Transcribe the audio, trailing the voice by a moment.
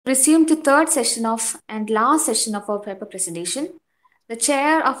Resume the third session of and last session of our paper presentation. The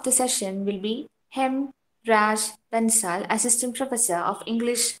chair of the session will be Hem Raj Bansal, Assistant Professor of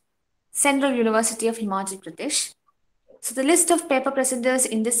English, Central University of Himachal Pradesh. So the list of paper presenters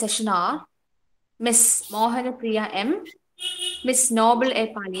in this session are Miss Mohana Priya M, Miss Noble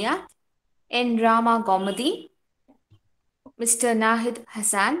A. Palia, N. Rama Gomadi, Mr. Nahid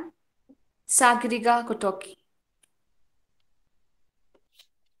Hassan, Sagiriga Kotoki.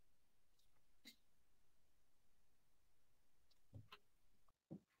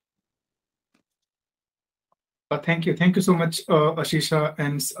 Thank you. Thank you so much, Ashisha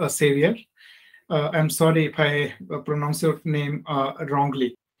and Xavier. I'm sorry if I pronounce your name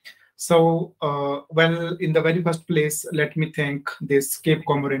wrongly. So, well, in the very first place, let me thank this Cape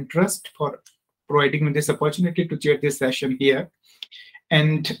Comorin Trust for providing me this opportunity to chair this session here.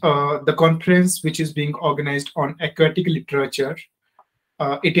 And the conference, which is being organized on aquatic literature,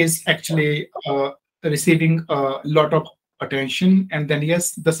 it is actually receiving a lot of attention. And then,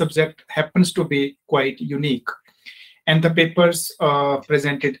 yes, the subject happens to be quite unique. And the papers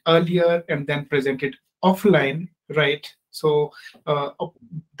presented earlier and then presented offline, right? So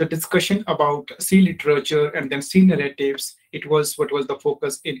the discussion about sea literature and then sea narratives, it was what was the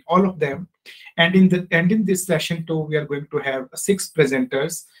focus in all of them. And in this session too, we are going to have 6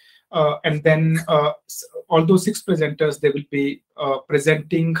 presenters. And then all those 6 presenters, they will be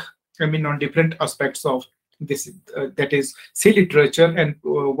presenting, on different aspects of this, that is sea literature, and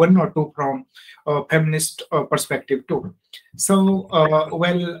 1 or 2 from feminist perspective too. So,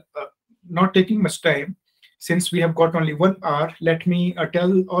 not taking much time, since we have got only 1 hour, let me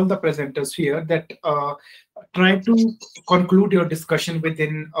tell all the presenters here that try to conclude your discussion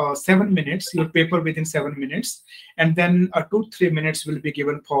within 7 minutes, your paper within 7 minutes, and then 2-3 minutes will be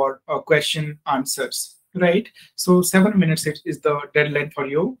given for question answers, right? So 7 minutes is the deadline for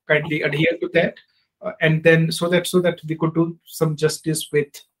you. Kindly adhere to that. And then so that we could do some justice with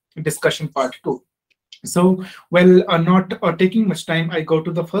discussion part 2. So, well, not taking much time, I go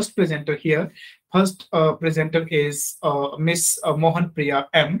to the first presenter here. First presenter is Miss Mohan Priya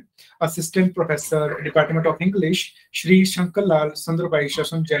M, Assistant Professor, Department of English, Shri Shankarlal Sundarbai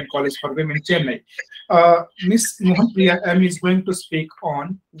Shasun Jain College for Women, Chennai. Miss Mohan Priya M is going to speak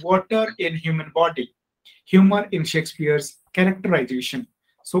on water in human body, humor in Shakespeare's characterization.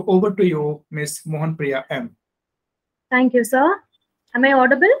 So over to you, Miss Mohan Priya M. Thank you, sir. Am I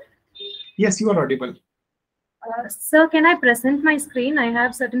audible? Yes, you are audible. Sir, can I present my screen? I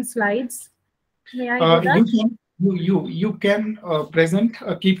have certain slides. May I do that? You can present.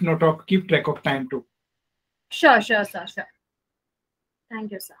 Keep track of time too. Sure, sir. Sure.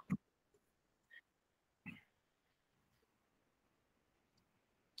 Thank you, sir.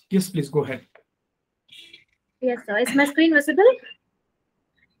 Yes, please go ahead. Yes, sir. Is my screen visible?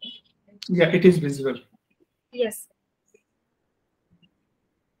 Yeah, it is visible. Yes.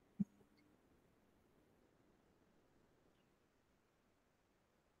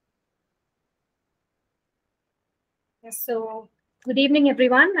 Yes, so good evening,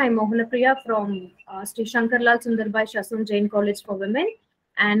 everyone. I'm Mohana Priya from Sri Shankarlal Sundarbai Shasun Jain College for Women.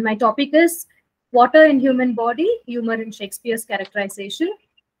 And my topic is water in human body, humor in Shakespeare's characterization.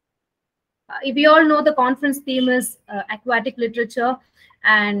 We all know the conference theme is aquatic literature,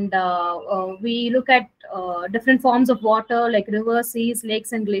 and we look at different forms of water like rivers, seas,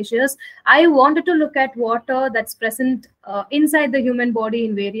 lakes, and glaciers. I wanted to look at water that's present inside the human body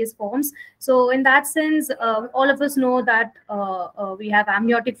in various forms. So in that sense, all of us know that we have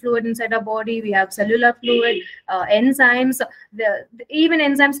amniotic fluid inside our body, we have cellular fluid, enzymes, even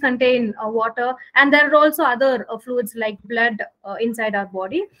enzymes contain water, and there are also other fluids like blood inside our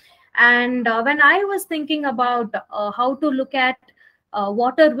body. And when I was thinking about how to look at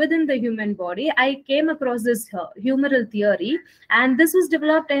water within the human body, I came across this humoral theory, and this was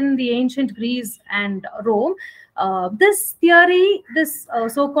developed in the ancient Greece and Rome. This theory, this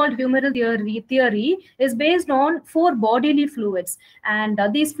so-called humoral theory is based on 4 bodily fluids, and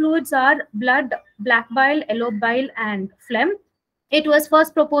these fluids are blood, black bile, yellow bile, and phlegm. It was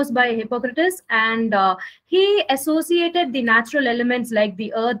first proposed by Hippocrates, and he associated the natural elements like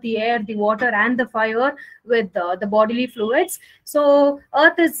the earth, the air, the water, and the fire with the bodily fluids. So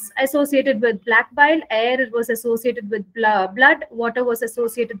earth is associated with black bile, air was associated with blood, water was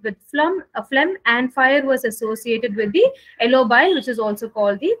associated with phlegm, and fire was associated with the yellow bile, which is also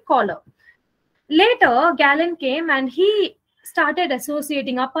called the choler. Later, Galen came and he started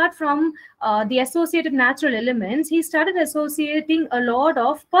associating, apart from the associated natural elements, he started associating a lot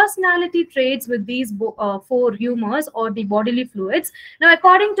of personality traits with these 4 humors or the bodily fluids. Now,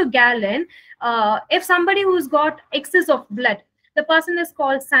 according to Galen, if somebody who's got excess of blood, the person is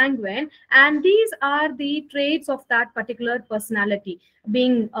called sanguine, and these are the traits of that particular personality: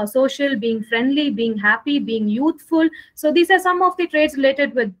 being social, being friendly, being happy, being youthful. So these are some of the traits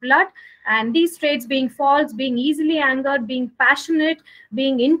related with blood. And these traits being false, being easily angered, being passionate,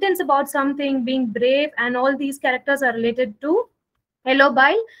 being intense about something, being brave, and all these characters are related to yellow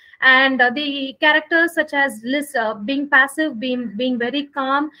bile. And the characters such as being passive, being very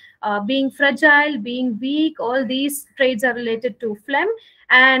calm, being fragile, being weak, all these traits are related to phlegm.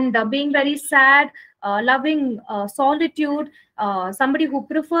 And being very sad, loving solitude, somebody who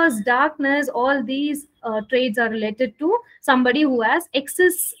prefers darkness, all these traits are related to somebody who has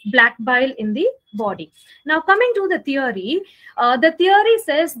excess black bile in the body. Now, coming to the theory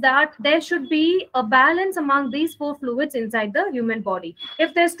says that there should be a balance among these four fluids inside the human body.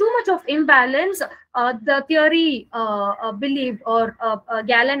 If there's too much of imbalance, the theory believed, or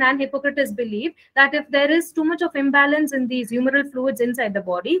Galen and Hippocrates believed, that if there is too much of imbalance in these humoral fluids inside the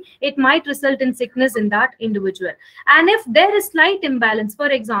body, it might result in sickness in that individual. And if there is slight imbalance, for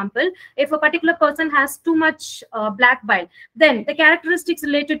example, if a particular person has too much black bile, then the characteristics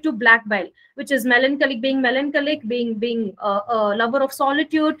related to black bile, which is melancholic, being a lover of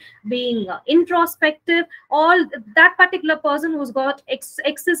solitude, being introspective, all that particular person who's got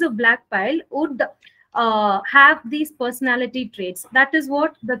excessive black bile would have these personality traits. That is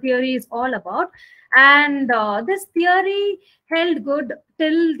what the theory is all about. And this theory held good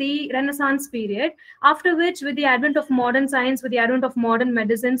till the Renaissance period, after which, with the advent of modern science, with the advent of modern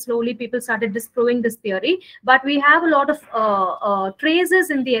medicine, slowly people started disproving this theory. But we have a lot of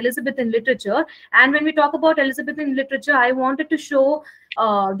traces in the Elizabethan literature. And when we talk about Elizabethan literature, I wanted to show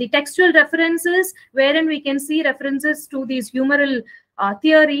the textual references, wherein we can see references to these humoral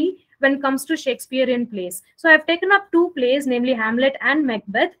theory when it comes to Shakespearean plays. So I've taken up two plays, namely Hamlet and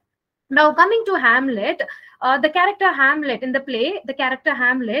Macbeth. Now, coming to Hamlet, the character Hamlet in the play, the character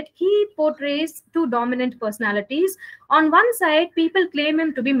Hamlet, he portrays two dominant personalities. On one side, people claim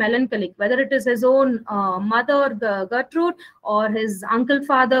him to be melancholic, whether it is his own mother, Gertrude, or his uncle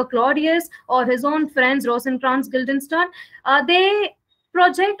father, Claudius, or his own friends, Rosencrantz, Guildenstern. They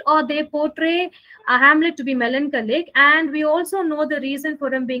project, or they portray Hamlet to be melancholic. And we also know the reason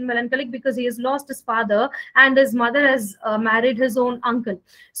for him being melancholic, because he has lost his father and his mother has married his own uncle.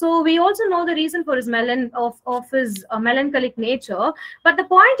 So we also know the reason for his melancholic nature. But the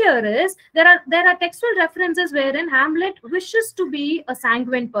point here is there are textual references wherein Hamlet wishes to be a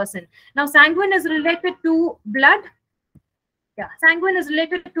sanguine person. Now, sanguine is related to blood. Yeah, sanguine is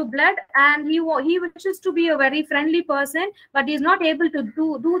related to blood, and he wishes to be a very friendly person, but he's not able to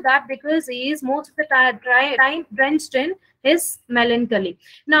do that because he is most of the time drenched in his melancholy.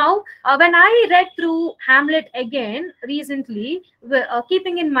 Now, when I read through Hamlet again recently,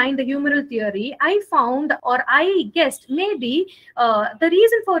 keeping in mind the humoral theory, I found, or I guessed, maybe the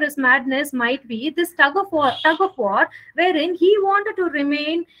reason for his madness might be this tug of war, wherein he wanted to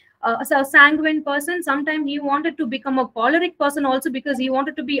remain a sanguine person. Sometimes he wanted to become a choleric person also, because he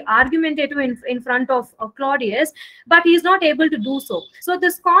wanted to be argumentative in front of Claudius, but he's not able to do so. So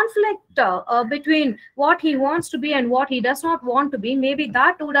this conflict between what he wants to be and what he does not want to be, maybe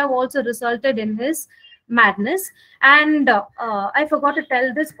that would have also resulted in his madness. And I forgot to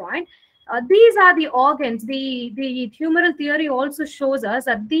tell this point. These are the organs. The humoral theory also shows us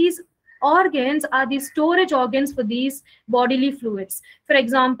that these organs are the storage organs for these bodily fluids. For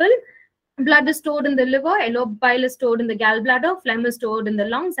example, blood is stored in the liver, yellow bile is stored in the gallbladder, phlegm is stored in the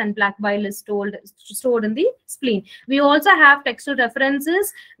lungs, and black bile is stored in the spleen. We also have textual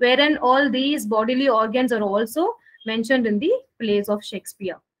references wherein all these bodily organs are also mentioned in the plays of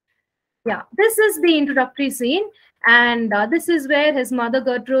Shakespeare. Yeah, this is the introductory scene. And this is where his mother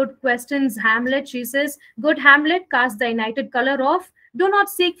Gertrude questions Hamlet. She says, "Good Hamlet, cast thy nighted color off. Do not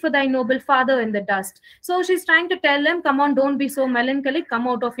seek for thy noble father in the dust." So she's trying to tell him, come on, don't be so melancholic. Come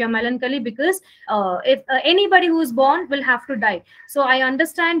out of your melancholy, because if anybody who's born will have to die. So I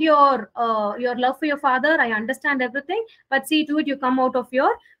understand your love for your father. I understand everything, but see to it you come out of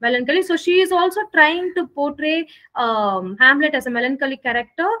your melancholy. So she is also trying to portray Hamlet as a melancholic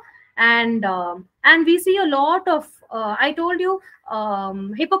character. And we see a lot of I told you,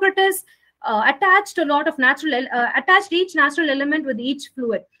 Hippocrates attached a lot of attached each natural element with each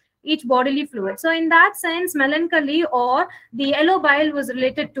fluid, each bodily fluid. So in that sense, melancholy or the yellow bile was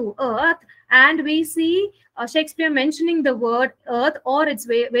related to earth. And we see Shakespeare mentioning the word earth or its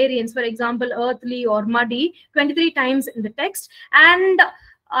variants, for example, earthly or muddy, 23 times in the text. And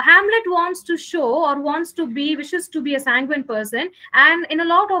Hamlet wants to show, or wishes to be a sanguine person. And in a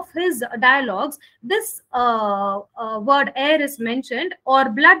lot of his dialogues, this word air is mentioned or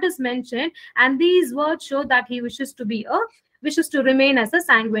blood is mentioned. And these words show that he wishes to be a wishes to remain as a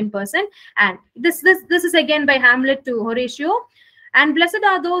sanguine person. And this is again by Hamlet to Horatio. And blessed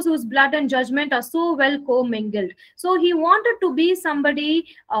are those whose blood and judgment are so well commingled. So he wanted to be somebody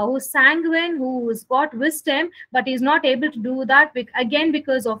who's sanguine, who's got wisdom, but he's not able to do that again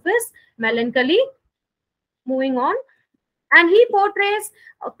because of his melancholy. Moving on. And he portrays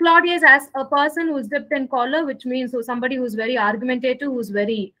Claudius as a person who's dipped in collar, which means somebody who's very argumentative, who's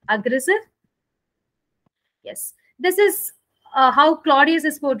very aggressive. Yes, this is how Claudius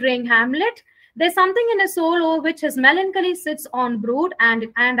is portraying Hamlet. There's something in his soul over which his melancholy sits on brood,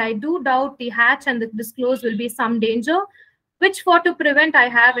 and I do doubt the hatch and the disclose will be some danger, which for to prevent I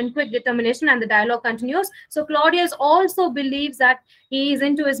have in quick determination. And the dialogue continues. So Claudius also believes that he is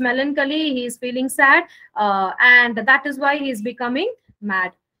into his melancholy, he is feeling sad, and that is why he is becoming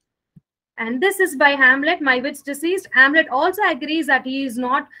mad. And this is by Hamlet, my wits deceased. Hamlet also agrees that he is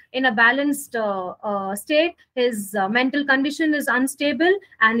not in a balanced state. His mental condition is unstable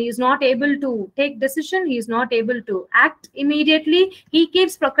and he is not able to take decision. He is not able to act immediately. He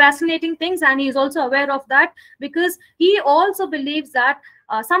keeps procrastinating things, and he is also aware of that because he also believes that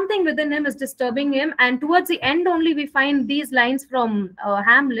something within him is disturbing him. And towards the end only we find these lines from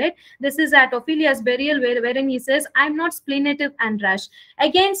Hamlet. This is at Ophelia's burial, wherein he says, "I'm not spleenative and rash."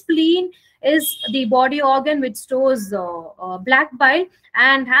 Again, spleen is the body organ which stores black bile,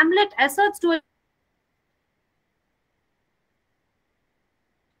 and Hamlet asserts to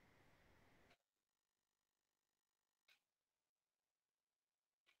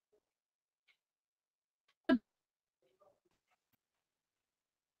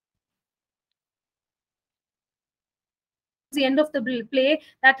the end of the play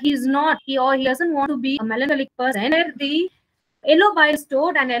that he doesn't want to be a melancholic person. Where the yellow bile is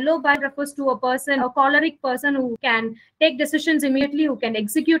stored, and yellow bile refers to a person, a choleric person who can take decisions immediately, who can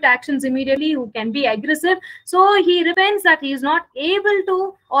execute actions immediately, who can be aggressive. So he repents that he is not able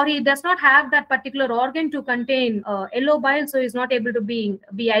to, or he does not have that particular organ to contain yellow bile, so he's not able to be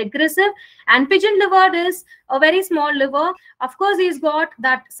aggressive. And pigeon liver is a very small liver. Of course, he's got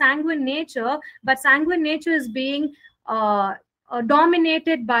that sanguine nature, but sanguine nature is being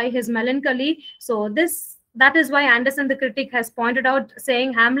dominated by his melancholy. So that is why Anderson the critic has pointed out,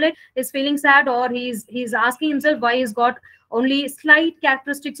 saying Hamlet is feeling sad, or he's asking himself why he's got only slight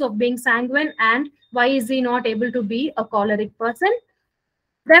characteristics of being sanguine, and why is he not able to be a choleric person.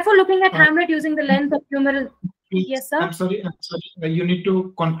 Therefore, looking at Hamlet using the lens of humoral. Yes, sir. I'm sorry. You need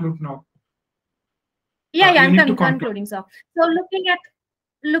to conclude now. Yeah, I'm concluding, sir. So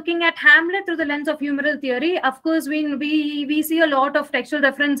looking at Hamlet through the lens of humoral theory, of course, we see a lot of textual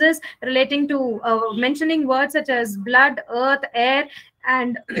references relating to mentioning words such as blood, earth, air,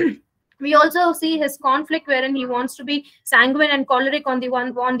 and we also see his conflict wherein he wants to be sanguine and choleric on the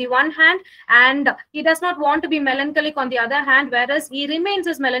one hand, and he does not want to be melancholic on the other hand, whereas he remains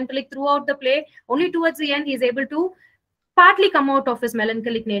as melancholic throughout the play. Only towards the end he is able to partly come out of his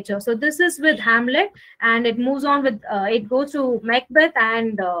melancholic nature. So this is with Hamlet, and it moves on with it goes to Macbeth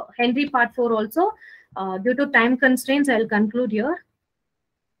and Henry Part 4 also. Due to time constraints, I'll conclude here.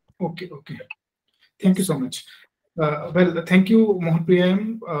 Okay. Thank you so much. Well, thank you,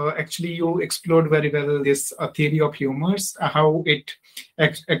 Mohanpriya. Actually, you explored very well this theory of humors, how it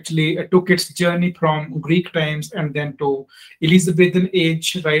actually took its journey from Greek times and then to Elizabethan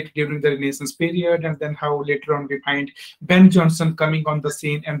age, right, during the Renaissance period, and then how later on we find Ben Jonson coming on the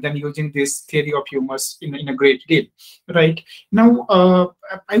scene and then using this theory of humors in a great deal, right? Now,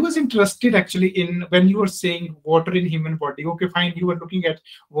 I was interested actually in when you were saying water in human body. Okay, fine, you were looking at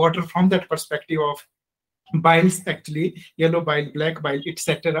water from that perspective of biles, actually yellow bile, black bile,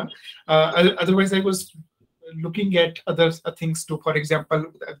 etc. Otherwise, I was looking at other things too. For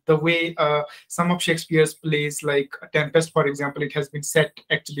example, the way some of Shakespeare's plays, like Tempest, for example, it has been set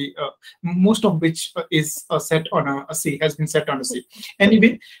actually, most of which is set on a sea, has been set on a sea.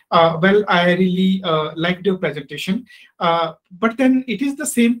 Anyway, well, I really liked your presentation. But then it is the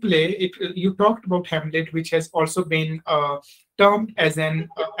same play. You talked about Hamlet, which has also been termed as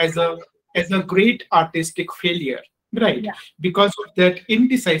a great artistic failure, right? Yeah. Because of that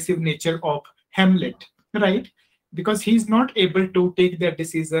indecisive nature of Hamlet, right? Because he's not able to take that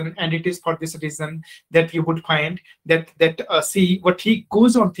decision, and it is for this reason that you would find that see, what he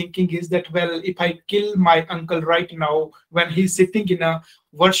goes on thinking is that, well, if I kill my uncle right now when he's sitting in a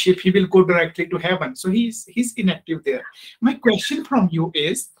worship, he will go directly to heaven. So he's inactive there. My question from you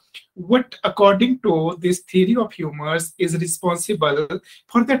is, what, according to this theory of humors, is responsible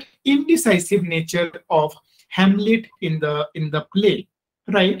for that indecisive nature of Hamlet in the play,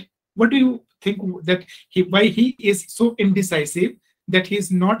 right? What do you think that why he is so indecisive that he is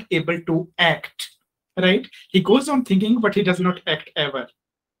not able to act right? He goes on thinking, but he does not act ever.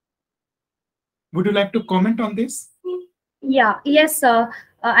 Would you like to comment on this? Yeah, yes, sir.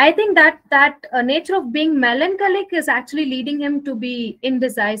 I think that nature of being melancholic is actually leading him to be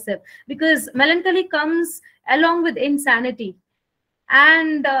indecisive, because melancholy comes along with insanity.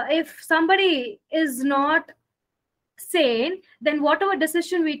 And if somebody is not sane, then whatever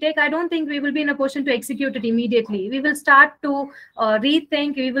decision we take, I don't think we will be in a position to execute it immediately. We will start to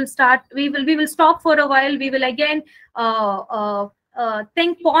rethink. We will stop for a while. We will again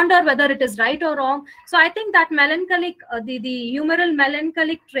ponder whether it is right or wrong. So I think that melancholic, the humoral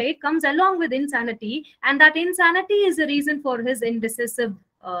melancholic trait comes along with insanity, and that insanity is the reason for his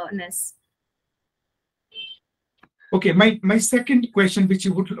indecisiveness. Okay, my second question, which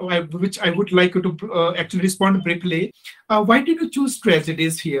I would like you to actually respond briefly. Why did you choose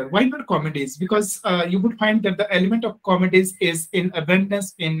tragedies here? Why not comedies? Because you would find that the element of comedies is in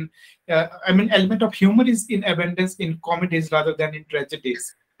abundance in, element of humor is in abundance in comedies rather than in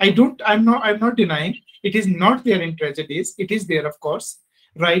tragedies. I'm not denying it is not there in tragedies. It is there, of course,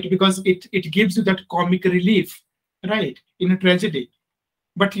 right? Because it gives you that comic relief, right, in a tragedy.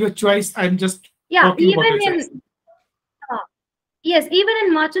 But your choice, I'm just talking about your choice. Yes, even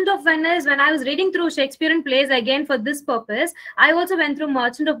in Merchant of Venice, when I was reading through Shakespearean plays again for this purpose, I also went through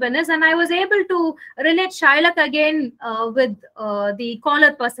Merchant of Venice, and I was able to relate Shylock again with the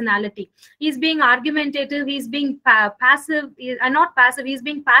Collar personality. He's being argumentative, he's being passive, not passive, he's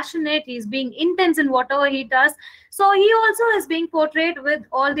being passionate, he's being intense in whatever he does. So he also is being portrayed with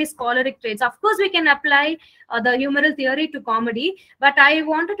all these choleric traits. Of course, we can apply the humoral theory to comedy, but I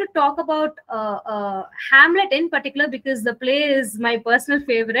wanted to talk about Hamlet in particular, because the play is my personal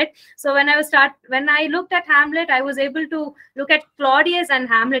favorite. So when I looked at Hamlet, I was able to look at Claudius and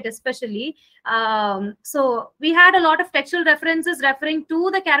Hamlet especially. So we had a lot of textual references referring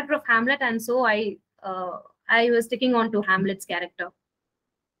to the character of Hamlet, and so I was sticking on to Hamlet's character.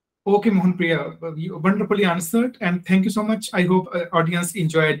 Okay, Mohan Priya, you wonderfully answered, and thank you so much. I hope audience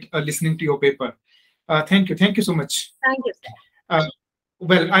enjoyed listening to your paper. Thank you so much. Thank you, sir.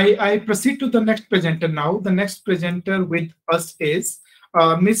 Well, I proceed to the next presenter now. The next presenter with us is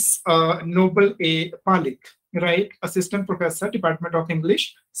Miss Noble A. Palik, right? Assistant Professor, Department of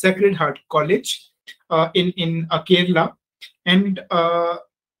English, Sacred Heart College in Kerala. And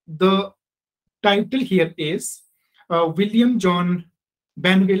the title here is William John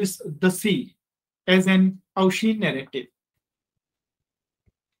Banville's The Sea as an Ocean Narrative.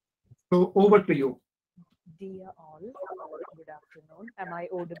 So over to you. Dear all, good afternoon. Am I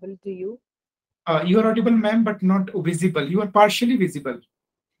audible to you? You are audible, ma'am, but not visible. You are partially visible.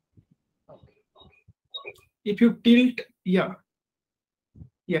 Okay. If you tilt, yeah,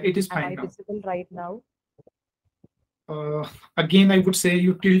 it is fine. Am I visible right now? Again, I would say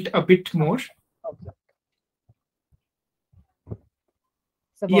you tilt a bit more. Okay.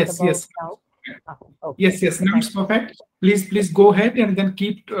 So yes. Now? Okay. Yes. Now it's perfect. Please go ahead and then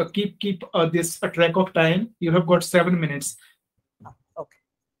keep this track of time. You have got 7 minutes. Okay.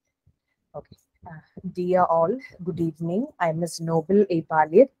 Dear all, good evening. I'm Ms. Noble A.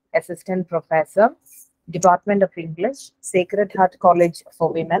 Palik, Assistant Professor, Department of English, Sacred Heart College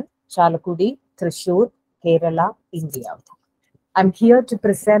for Women, Chalakudi, Thrissur, Kerala, India. I'm here to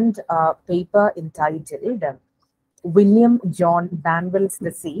present a paper entitled William John Banville's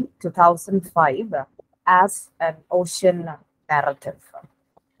The Sea, 2005, as an Ocean Narrative.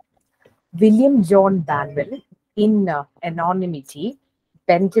 William John Banville, in anonymity,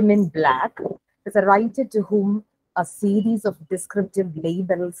 Benjamin Black, is a writer to whom a series of descriptive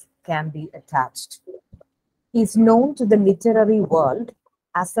labels can be attached. He is known to the literary world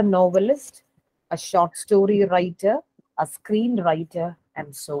as a novelist, a short story writer, a screenwriter,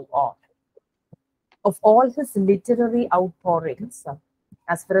 and so on. Of all his literary outpourings,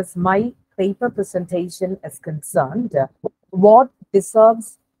 as far as my paper presentation is concerned, what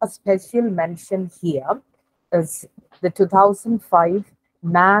deserves a special mention here is the 2005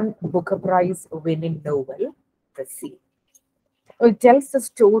 Man Booker Prize winning novel, The Sea. It tells the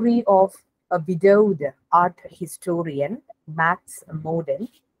story of a widowed art historian, Max Moden,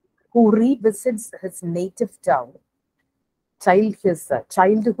 who revisits his native town, his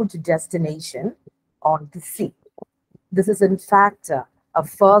childhood destination, on the sea. This is in fact a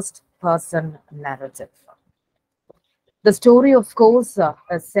first-person narrative. The story, of course,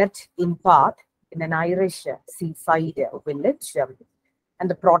 is set in part in an Irish seaside village, and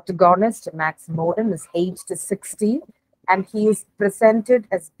the protagonist, Max Moden, is aged 60, and he is presented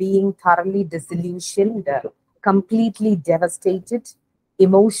as being thoroughly disillusioned, completely devastated,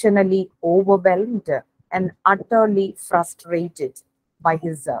 emotionally overwhelmed, and utterly frustrated by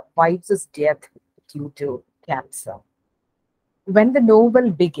his wife's death due to cancer. When the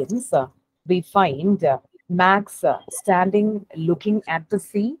novel begins, we find Max standing looking at the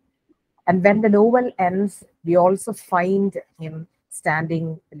sea. And when the novel ends, we also find him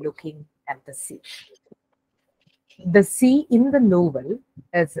standing looking at the sea. The sea in the novel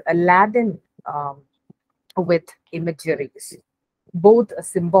is laden with imageries, both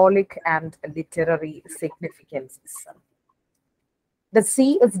symbolic and literary significances. The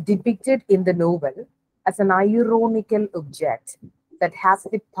sea is depicted in the novel as an ironical object that has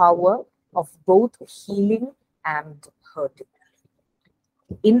the power of both healing and hurting.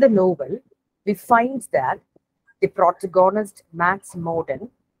 In the novel, we find that the protagonist, Max Morden,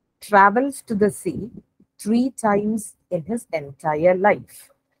 travels to the sea 3 times in his entire life.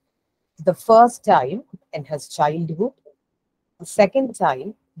 The first time in his childhood, the second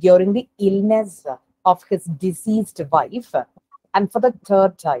time during the illness of his deceased wife, and for the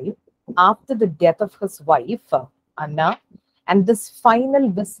third time after the death of his wife, Anna, and this final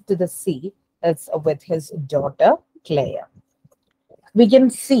visit to the sea is with his daughter, Claire. We can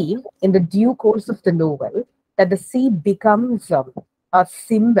see in the due course of the novel that the sea becomes a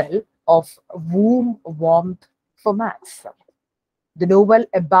symbol of womb warmth for Max. The novel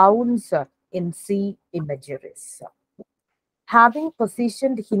abounds in sea imageries. Having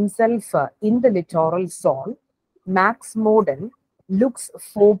positioned himself in the littoral zone, Max Morden looks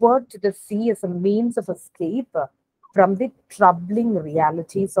forward to the sea as a means of escape from the troubling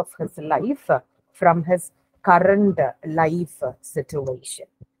realities of his life, from his current life situation.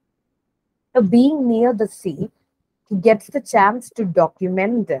 Being near the sea, he gets the chance to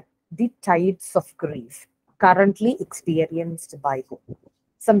document the tides of grief currently experienced by him.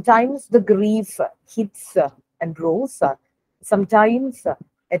 Sometimes the grief hits and roars. Sometimes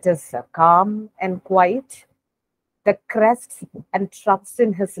it is calm and quiet. The crests and troughs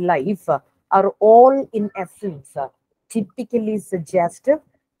in his life are all, in essence, typically suggestive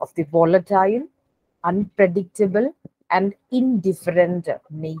of the volatile, unpredictable, and indifferent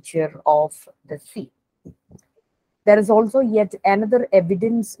nature of the sea. There is also yet another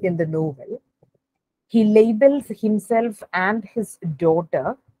evidence in the novel. He labels himself and his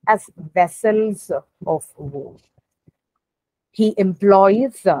daughter as vessels of war. He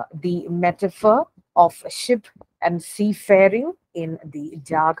employs the metaphor of ship and seafaring in the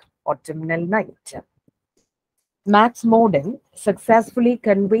dark autumnal night. Max Morden successfully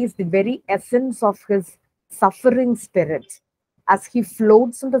conveys the very essence of his suffering spirit as he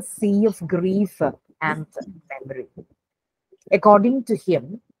floats on the sea of grief and memory. According to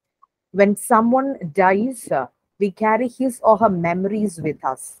him, when someone dies, we carry his or her memories with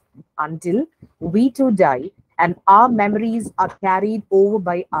us until we too die, and our memories are carried over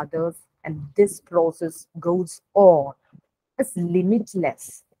by others, and this process goes on. It's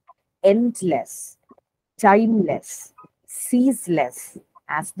limitless, endless, timeless, ceaseless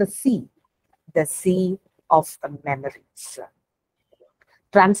as the sea of memories,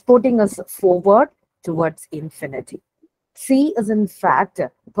 transporting us forward towards infinity. Sea is in fact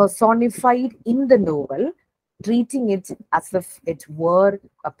personified in the novel, treating it as if it were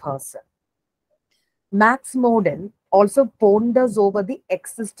a person. Max Morden also ponders over the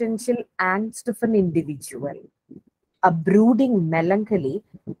existential angst of an individual. A brooding melancholy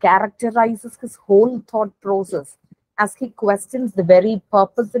characterizes his whole thought process as he questions the very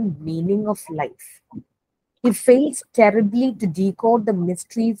purpose and meaning of life. He fails terribly to decode the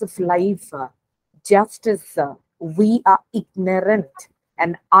mysteries of life, just as we are ignorant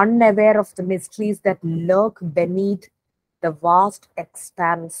and unaware of the mysteries that lurk beneath the vast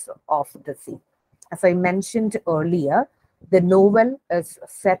expanse of the sea. As I mentioned earlier, the novel is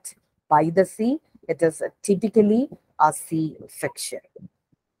set by the sea. It is typically a sea fiction.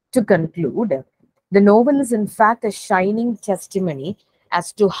 To conclude, the novel is in fact a shining testimony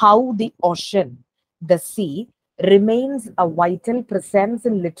as to how the ocean, the sea, remains a vital presence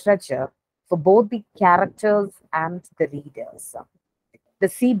in literature for both the characters and the readers. The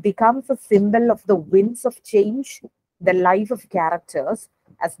sea becomes a symbol of the winds of change, the life of characters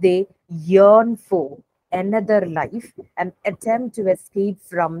as they yearn for another life and attempt to escape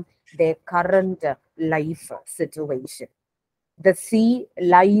from their current life situation. The sea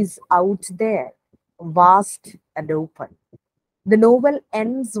lies out there, vast and open. The novel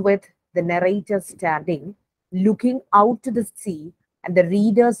ends with the narrator standing, looking out to the sea, and the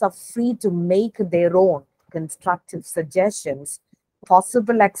readers are free to make their own constructive suggestions,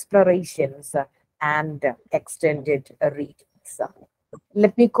 possible explorations, and extended readings.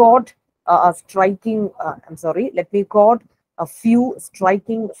 Let me quote let me quote a few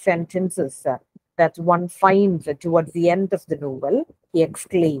striking sentences that one finds towards the end of the novel. He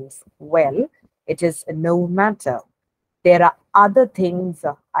exclaims, "Well, It is no matter. There are other things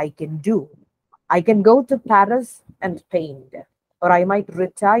I can do. I can go to Paris and paint, or I might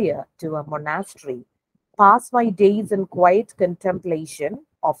retire to a monastery, pass my days in quiet contemplation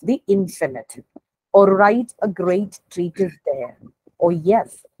of the infinite, or write a great treatise there. Oh,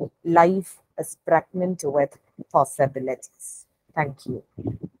 yes, life is pregnant with possibilities. Thank you.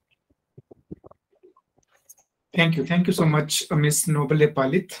 Thank you so much, Miss Nobile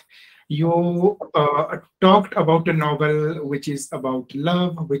Palit. You talked about a novel which is about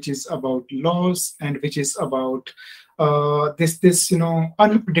love, which is about loss, and which is about this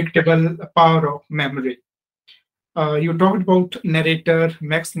unpredictable power of memory. You talked about narrator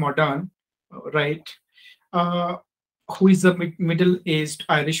Max Modern, right? Uh, who is a middle-aged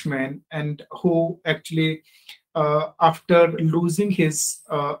Irishman and who actually, after losing his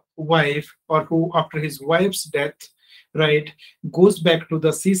wife, or who after his wife's death, right, goes back to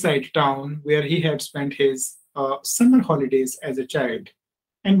the seaside town where he had spent his summer holidays as a child.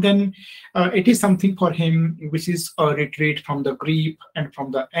 And then it is something for him which is a retreat from the grief and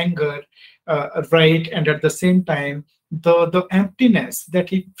from the anger, right? And at the same time, the emptiness that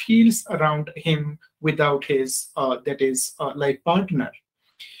he feels around him without his life partner.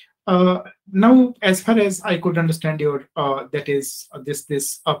 Now, as far as I could understand your that is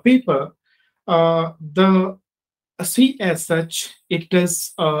this paper, the sea as such, it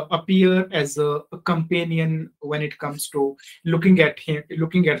does appear as a companion when it comes to looking at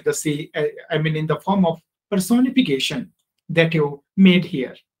the sea. I mean, in the form of personification that you made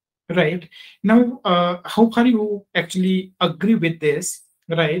here, right? Now, how far you actually agree with this,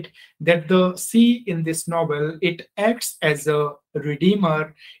 right? That the sea in this novel, it acts as a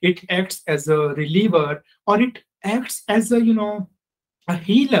redeemer, it acts as a reliever, or it acts as a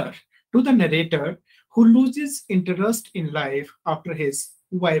healer to the narrator who loses interest in life after his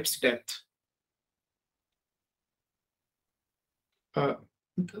wife's death.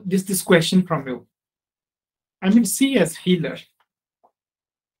 This question from you. I mean, see as healer.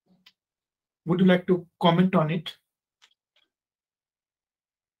 Would you like to comment on it?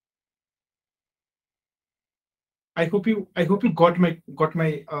 I hope you got my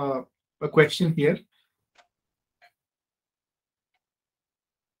question here.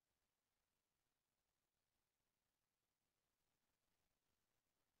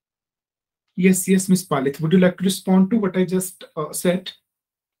 Yes, Miss Palit. Would you like to respond to what I just said?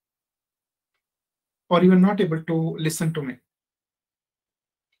 Or you are not able to listen to me?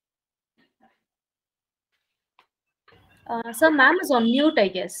 So, ma'am is on mute, I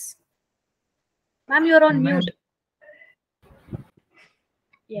guess. Ma'am, you're on mute.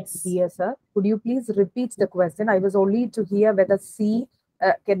 Yes. Yes, sir. Could you please repeat the question? I was only to hear whether sea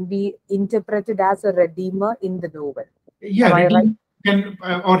can be interpreted as a redeemer in the novel. Yeah, redeemer can,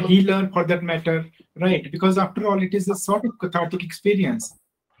 or healer for that matter, right? Because after all, it is a sort of cathartic experience.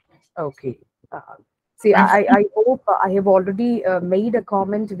 Okay. See, I hope I have already made a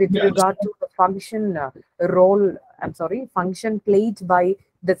comment with regard to the function function played by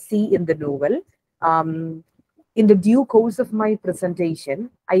the sea in the novel. In the due course of my presentation,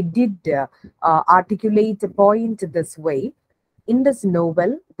 I did articulate a point this way. In this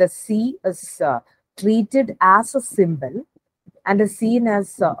novel, the sea is treated as a symbol and is seen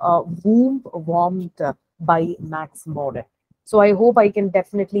as a womb warmed by Max Modern. So I hope I can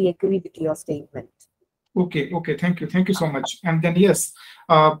definitely agree with your statement. Okay, thank you so much. And then yes,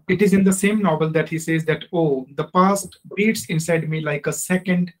 it is in the same novel that he says that, oh, the past beats inside me like a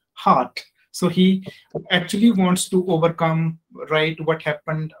second heart. So he actually wants to overcome, right, what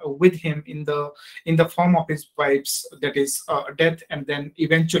happened with him in the form of his wife's, that is death, and then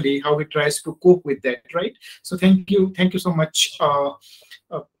eventually how he tries to cope with that, right? So thank you so much,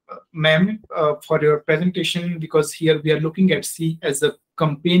 ma'am, for your presentation, because here we are looking at sea as a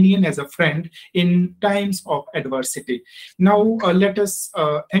companion, as a friend in times of adversity. Now let us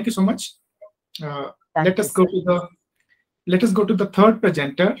thank you so much. Let us go to the third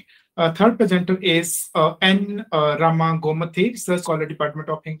presenter. Third presenter is N. Rama Gomathi, Research Scholar, Department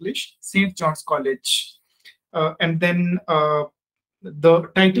of English, St. John's College. And then the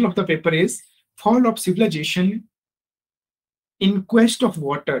title of the paper is Fall of Civilization in Quest of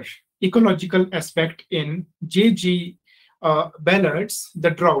Water, Ecological Aspect in J.G. Ballard's The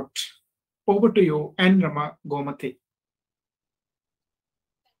Drought. Over to you, N. Rama Gomathi.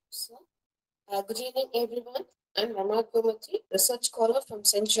 Good evening, everyone. I'm Rama Gomathi, Research Scholar from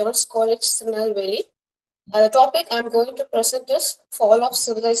St. John's College, Tirunelveli. The topic I'm going to present is Fall of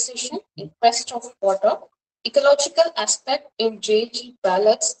Civilization in Quest of Water, Ecological Aspect in J.G.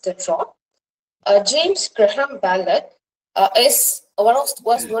 Ballard's The Drought. James Graham Ballard was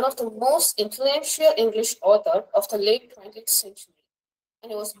one of the most influential English author of the late 20th century.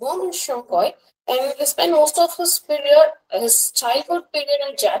 And he was born in Shanghai, and he spent most of his childhood period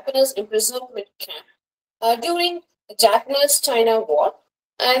in Japanese imprisonment camp during the Japanese-China War.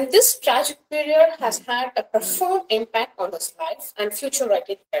 And this tragic period has had a profound impact on his life and future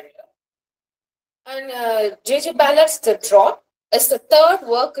writing career. And J.J. Ballard's The Drought is the third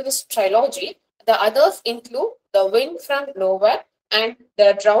work in his trilogy. The others include The Wind from Nowhere and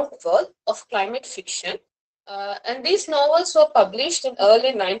The Drowned World of climate fiction. And these novels were published in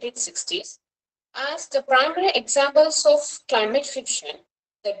early 1960s. As the primary examples of climate fiction,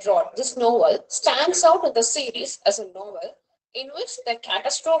 The Drought, this novel, stands out in the series as a novel in which the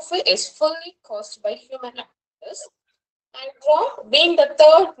catastrophe is fully caused by human actors. And Drought, being the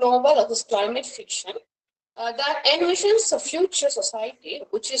third novel of this climate fiction, that envisions a future society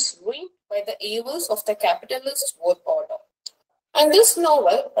which is ruined by the evils of the capitalist world order. And this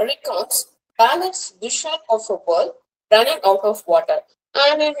novel recounts Ballard's vision of a world running out of water.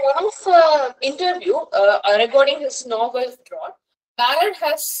 And in one of interview regarding his novel Drought, Ballard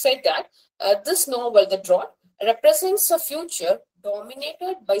has said that this novel, The Drought, represents a future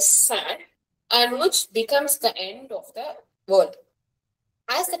dominated by sand and which becomes the end of the world.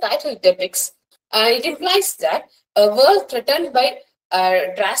 As the title depicts, it implies that a world threatened by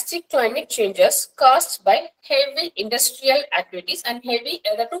drastic climate changes caused by heavy industrial activities and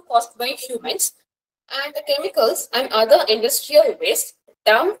that too caused by humans, and the chemicals and other industrial waste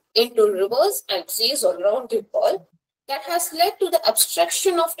dumped into rivers and seas all around the world that has led to the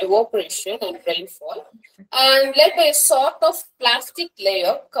obstruction of evaporation and rainfall and led by a sort of plastic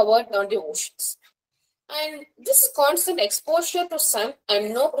layer covered on the oceans. And this constant exposure to sun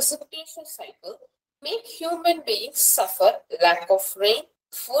and no precipitation cycle make human beings suffer lack of rain,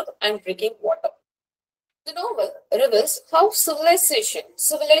 food, and drinking water. The novel reveals how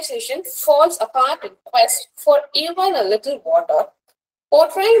civilization falls apart in quest for even a little water,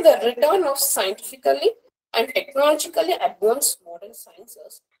 portraying the return of scientifically and technologically advanced modern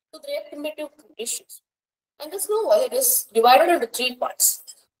sciences to their primitive conditions. And this novel, it is divided into three parts.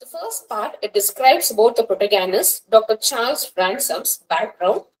 The first part, it describes both the protagonist, Dr. Charles Ransom's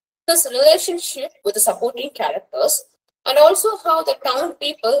background, his relationship with the supporting characters, and also how the town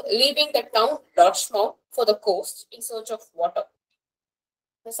people leaving the town Dartmouth for the coast in search of water.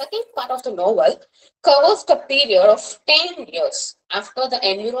 The second part of the novel covers the period of 10 years after the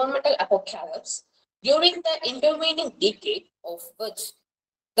environmental apocalypse, during the intervening decade of which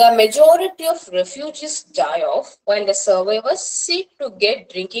the majority of refugees die off while the survivors seek to get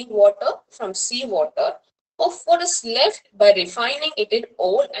drinking water from seawater of what is left by refining it in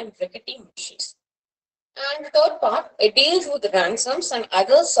old and rickety machines. And the third part, it deals with ransoms and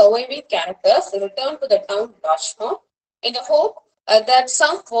other surviving characters return to the town Dartmouth in the hope that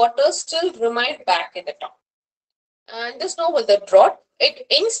some water still remained back in the town. And this novel, The Drought, it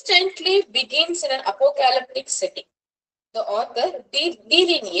instantly begins in an apocalyptic setting. The author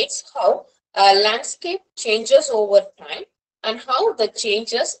delineates how a landscape changes over time and how the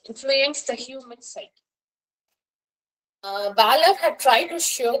changes influence the human psyche. Ballard had tried to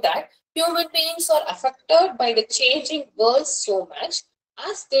show that human beings are affected by the changing world so much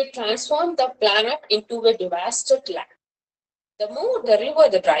as they transform the planet into a devastated land. The more the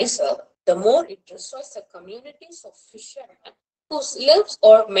river dries up, the more it destroys the communities of fishermen whose lives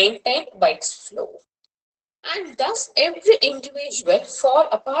are maintained by its flow. And thus, every individual fall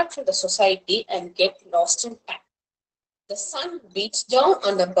apart from the society and get lost in time. The sun beats down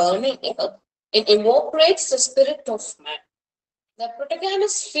on the burning earth and evaporates the spirit of man. The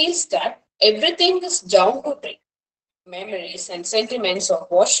protagonist feels that everything is down to drain. Memories and sentiments are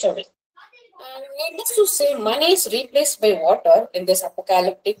washed away. And needless to say, money is replaced by water in this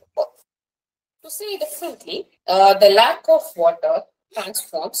apocalyptic world. To say differently, the lack of water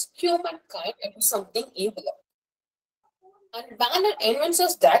transforms humankind into something evil. And Ballard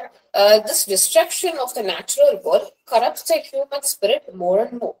evinces that this destruction of the natural world corrupts the human spirit more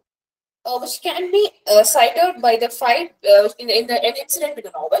and more, which can be cited by the fight in an incident in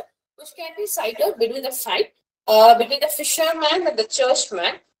the novel, which can be cited between the fight between the fisherman and the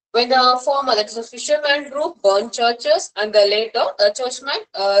churchman, when the former, that is the fisherman group, burned churches, and the later churchman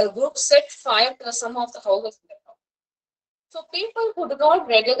group set fire to some of the houses in the town. So people who do not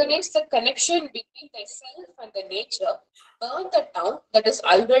recognize the connection between themselves and the nature burn the town that is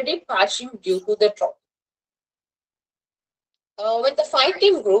already perishing due to the drought. When the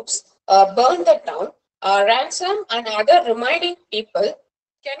fighting groups burn the town, Ransom and other remaining people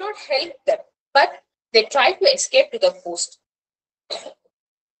cannot help them, but they try to escape to the coast.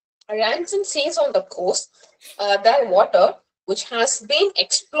 Ransom says on the coast that water, which has been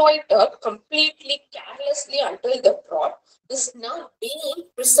exploited completely carelessly until the drought, is now being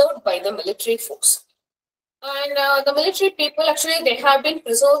preserved by the military force. And the military people actually they have been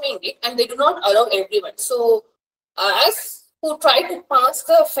preserving it, and they do not allow everyone. So, as who try to pass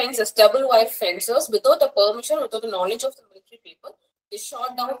the fences, double wire fences, without the permission, without the knowledge of the military people, they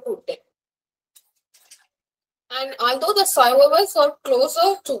shot down to death. And although the survivors are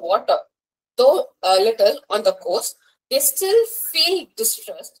closer to water, though a little on the coast, they still feel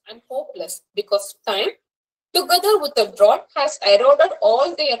distressed and hopeless because time, together with the drought, has eroded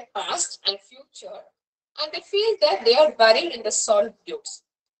all their past and future, and they feel that they are buried in the salt dunes.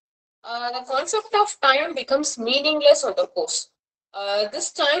 The concept of time becomes meaningless on the coast.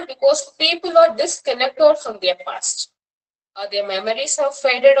 This time because people are disconnected from their past. Their memories have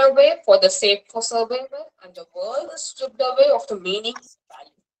faded away for the sake of survival, and the world is stripped away of the meaning and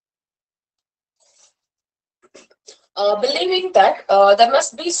value. Believing that there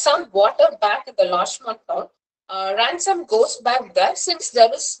must be some water back in the Lashman town, Ransom goes back there since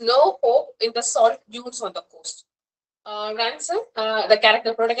there is no hope in the salt dunes on the coast. Ransom, the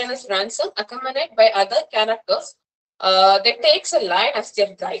character protagonist Ransom, accompanied by other characters, they takes a light as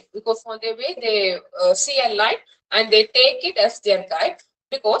their guide because on their way they see a light and they take it as their guide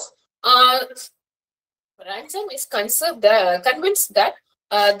because Ransom is convinced that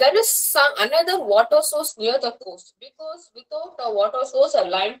there is some another water source near the coast because without a water source, a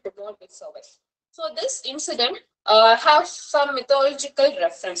line could not be survived. So this incident has some mythological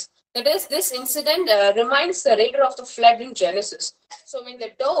reference. That is, this incident reminds the reader of the flood in Genesis. So when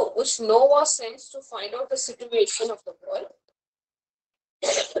the dove, which Noah sends to find out the situation of the world,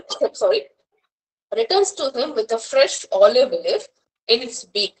 sorry, returns to him with a fresh olive leaf in its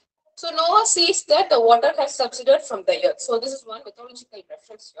beak. So Noah sees that the water has subsided from the earth. So this is one mythological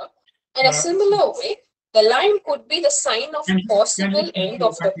reference here. In a similar way, the line could be the sign of possible end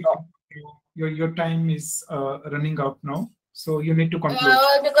of the drought. Your time is running out now, so you need to conclude.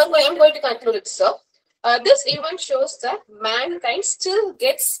 I'm going to conclude it, sir. This event shows that mankind still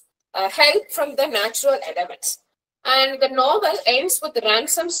gets help from the natural elements. And the novel ends with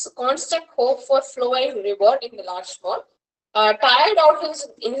Ransom's constant hope for flowing river in the large world. Tired out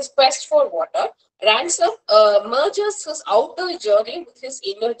in his quest for water, Ransom merges his outer journey with his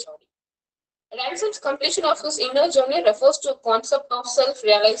inner journey. Ransom's completion of his inner journey refers to a concept of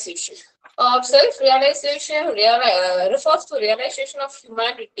self-realization. Self-realization refers to realization of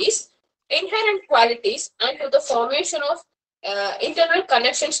humanity's inherent qualities and to the formation of internal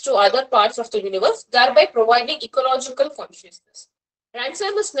connections to other parts of the universe, thereby providing ecological consciousness.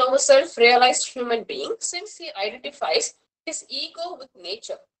 Ransom is now a self-realized human being since he identifies his ego with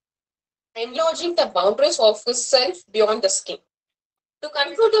nature, enlarging the boundaries of his self beyond the skin. To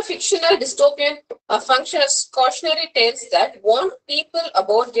conclude, the fictional dystopian function as cautionary tales that warn people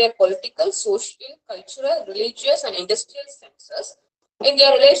about their political, social, cultural, religious, and industrial senses in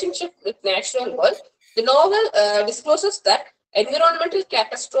their relationship with natural world. The novel discloses that environmental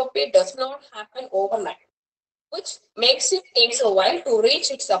catastrophe does not happen overnight, which makes it takes a while to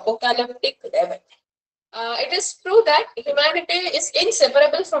reach its apocalyptic level. It is true that humanity is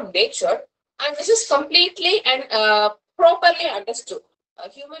inseparable from nature, and this is completely and properly understood.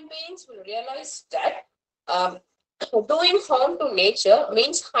 Human beings will realize that doing harm to nature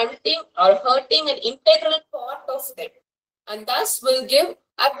means hunting or hurting an integral part of them, and thus will give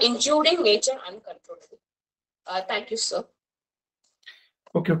up injuring nature uncontrollably. Thank you, sir.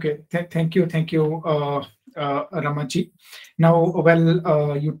 Okay. Thank you, Ramaji. Now,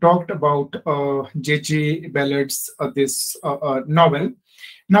 well, you talked about J.G. Ballard's this novel.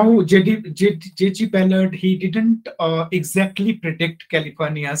 Now, J.G. Ballard, he didn't exactly predict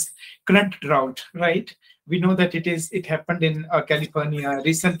California's current drought, right? We know that it happened in California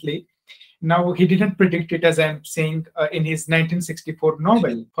recently. Now, he didn't predict it, as I'm saying, in his 1964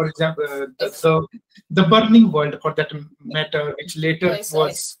 novel, for example, the Burning World, for that matter, which later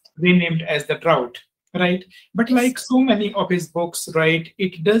was renamed as The Drought, right? But like so many of his books, right,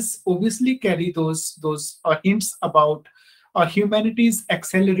 it does obviously carry those hints about humanity's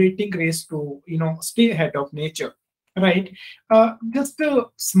accelerating race to, stay ahead of nature, right? Just a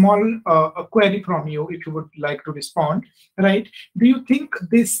small query from you, if you would like to respond, right? Do you think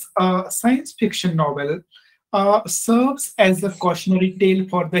this science fiction novel serves as a cautionary tale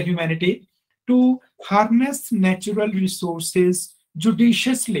for the humanity to harness natural resources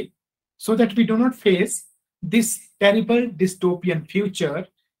judiciously so that we do not face this terrible dystopian future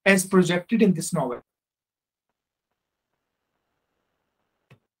as projected in this novel?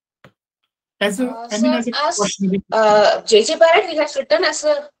 J.J. Barrett, he has written as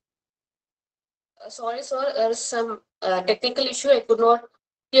a Sorry, sir, there is some technical issue. I could not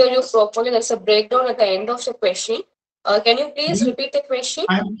hear you properly. There's a breakdown at the end of the question. Can you please repeat the question?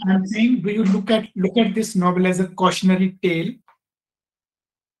 I'm saying, do you look at this novel as a cautionary tale?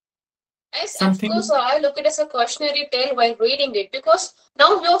 Yes, Something. of course, I look at it as a cautionary tale while reading it, because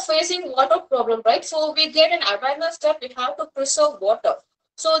now we are facing water problem, right? So we get an awareness that we have to preserve water.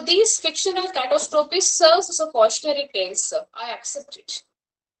 So these fictional catastrophes serves as a cautionary tale, sir. I accept it.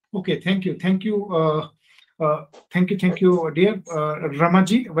 Okay, thank you. Thank you, dear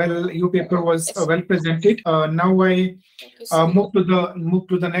Ramaji. Well, your paper was well presented. Now I move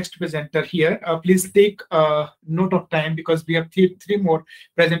to the next presenter here. Please take note of time because we have three more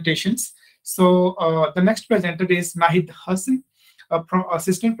presentations. So the next presenter is Nahid Hassan,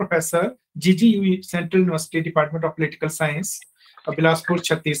 Assistant Professor, GGUE Central University Department of Political Science, Bilaspur,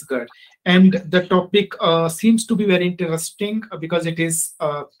 Chhattisgarh. And the topic seems to be very interesting because it is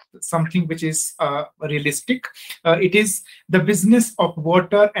something which is realistic. It is the business of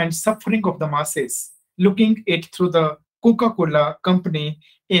water and suffering of the masses, looking it through the Coca-Cola company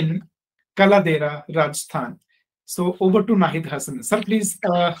in Kaladera, Rajasthan. So over to Nahid Hassan. Sir, please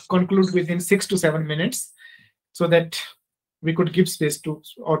conclude within 6 to 7 minutes so that we could give space to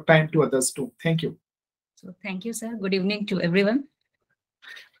or time to others too. Thank you. So thank you, sir. Good evening to everyone.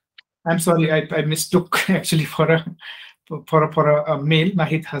 I'm sorry, I mistook actually for a male,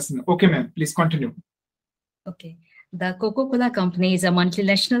 Nahid Hassan. Okay, ma'am, please continue. Okay. The Coca-Cola Company is a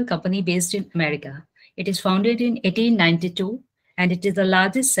multinational company based in America. It is founded in 1892, and it is the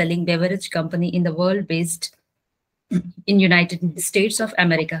largest selling beverage company in the world based in United States of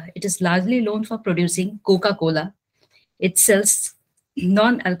America. It is largely known for producing Coca-Cola. It sells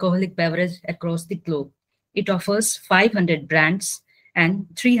non-alcoholic beverage across the globe. It offers 500 brands and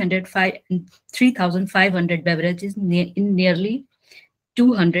 3,500 beverages in nearly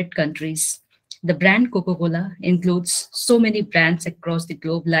 200 countries. The brand Coca-Cola includes so many brands across the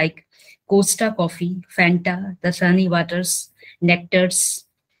globe like Costa Coffee, Fanta, Dasani Waters, Nectars,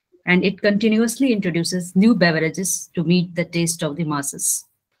 and it continuously introduces new beverages to meet the taste of the masses.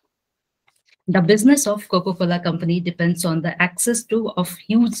 The business of Coca-Cola Company depends on the access of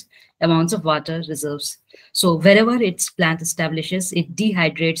huge amounts of water reserves. So wherever its plant establishes, it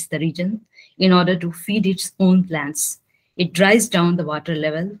dehydrates the region in order to feed its own plants. It dries down the water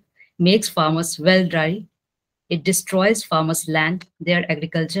level, makes farmers well dry. It destroys farmers' land, their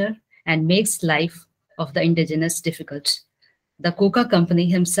agriculture, and makes life of the indigenous difficult. The Coca Company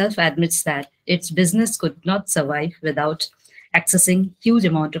himself admits that its business could not survive without accessing huge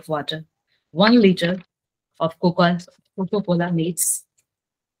amount of water. 1 liter of Coca-Cola needs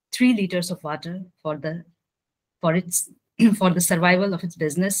 3 liters of water for the survival of its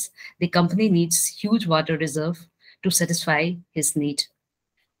business. The company needs huge water reserve to satisfy his need.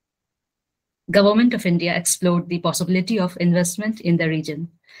 Government of India explored the possibility of investment in the region.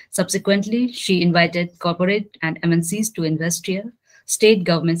 Subsequently, she invited corporate and MNCs to invest here. State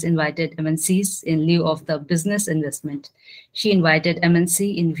governments invited MNCs in lieu of the business investment. She invited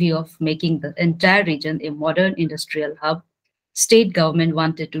MNC in view of making the entire region a modern industrial hub. State government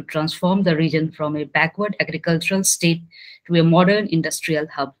wanted to transform the region from a backward agricultural state to a modern industrial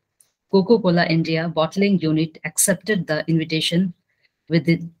hub. Coca-Cola India Bottling Unit accepted the invitation with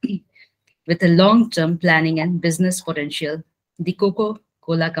a long-term planning and business potential. The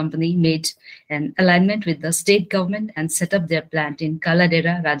Coca-Cola Company made an alignment with the state government and set up their plant in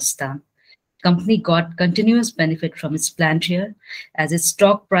Kaladera, Rajasthan. Company got continuous benefit from its plant here as its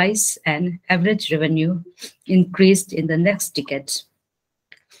stock price and average revenue increased in the next decade.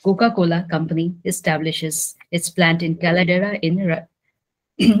 Coca-Cola Company establishes its plant in Kaladera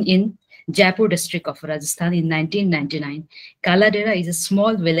in Jaipur district of Rajasthan in 1999. Kaladera is a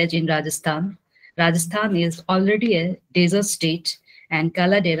small village in Rajasthan. Rajasthan is already a desert state, and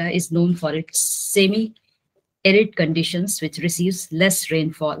Kaladera is known for its semi-arid conditions, which receives less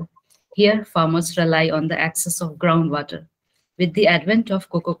rainfall. Here, farmers rely on the access of groundwater. With the advent of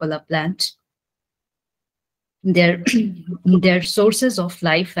Coca-Cola plant, their sources of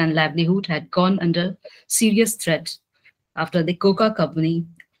life and livelihood had gone under serious threat. After the Coca Company,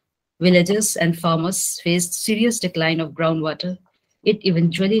 villagers and farmers faced serious decline of groundwater. It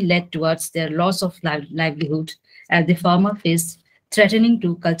eventually led towards their loss of livelihood as the farmer faced threatening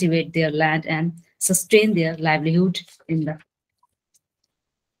to cultivate their land and sustain their livelihood in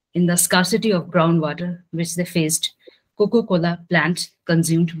the scarcity of groundwater which they faced. Coca-Cola plant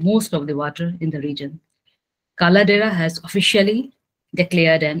consumed most of the water in the region. Kaladera has officially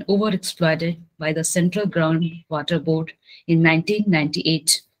declared and overexploited by the Central Groundwater Board in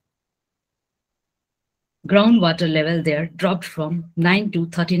 1998. Groundwater level there dropped from 9 to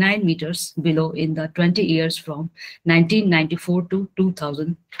 39 meters below in the 20 years from 1994 to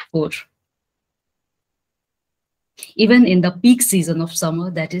 2004. Even in the peak season of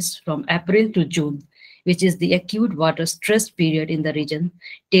summer, that is from April to June, which is the acute water stress period in the region,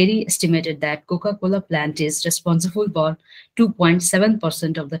 Terry estimated that Coca-Cola plant is responsible for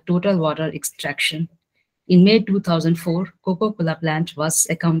 2.7% of the total water extraction. In May 2004, Coca-Cola plant was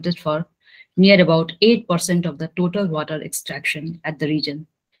accounted for near about 8% of the total water extraction at the region.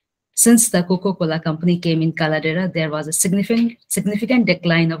 Since the Coca-Cola company came in Caldera, there was a significant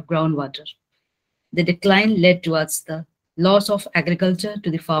decline of groundwater. The decline led towards the loss of agriculture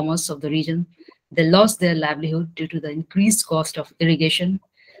to the farmers of the region. They lost their livelihood due to the increased cost of irrigation.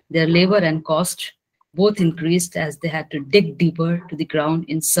 Their labor and cost both increased as they had to dig deeper to the ground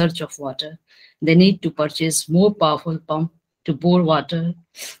in search of water. They need to purchase more powerful pump to bore water.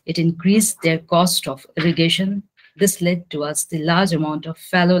 It increased their cost of irrigation. This led towards the large amount of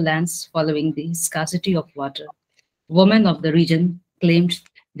fallow lands following the scarcity of water. Women of the region claimed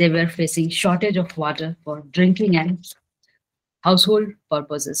they were facing shortage of water for drinking and household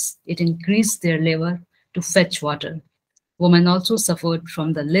purposes. It increased their labor to fetch water. Women also suffered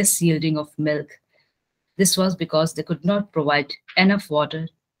from the less yielding of milk. This was because they could not provide enough water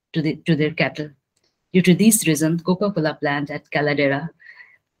to their cattle. Due to these reasons, Coca-Cola plant at Caldera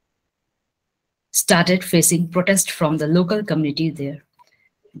started facing protest from the local community there.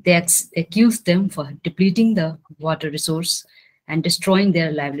 They accused them for depleting the water resource and destroying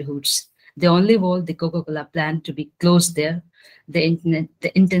their livelihoods. They only want the Coca-Cola plant to be closed there. They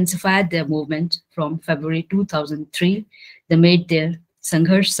intensified their movement from February 2003. They made their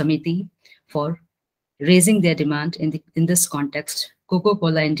Sangharsh Samiti for raising their demand in this context.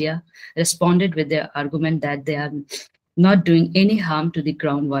 Coca-Cola India responded with their argument that they are not doing any harm to the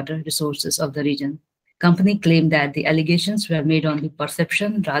groundwater resources of the region. Company claimed that the allegations were made on the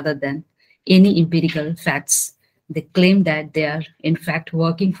perception rather than any empirical facts. They claim that they are in fact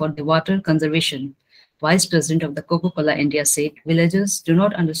working for the water conservation. Vice President of the Coca-Cola India said, villagers do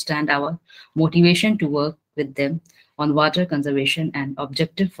not understand our motivation to work with them on water conservation and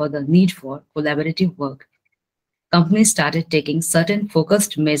objective for the need for collaborative work. Companies started taking certain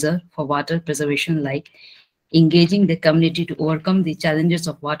focused measures for water preservation like engaging the community to overcome the challenges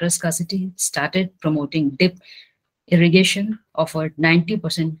of water scarcity, started promoting dip irrigation, offered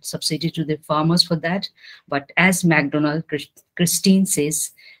 90% subsidy to the farmers for that. But as McDonald Christine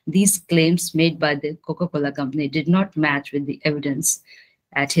says, these claims made by the Coca-Cola company did not match with the evidence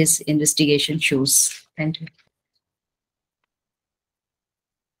at his investigation shows. Thank you.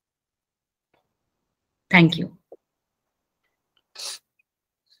 Thank you.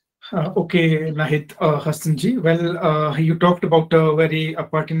 Okay, Nahid Hassanji. Well, you talked about a very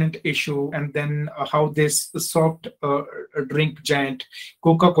pertinent issue, and then how this soft drink giant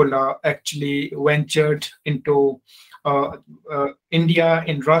Coca-Cola actually ventured into India,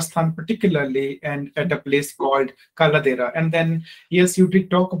 in Rajasthan particularly, and at a place called Caldera. And then, yes, you did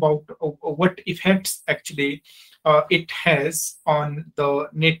talk about what effects actually it has on the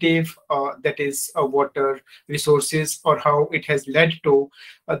native, that is water resources, or how it has led to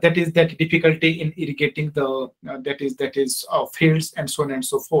that difficulty in irrigating the that is fields and so on and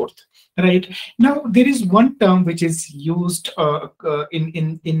so forth. Right now, there is one term which is used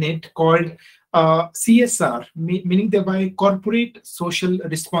in it called CSR, meaning thereby corporate social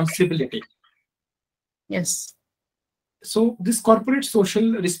responsibility. Yes. So this corporate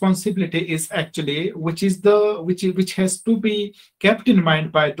social responsibility is actually which has to be kept in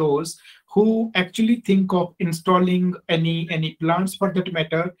mind by those who actually think of installing any plants for that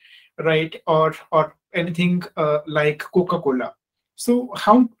matter, right, or anything like Coca-Cola. So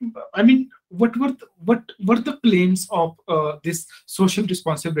how, I mean, what were the claims of this social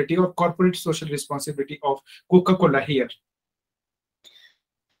responsibility or corporate social responsibility of Coca-Cola here?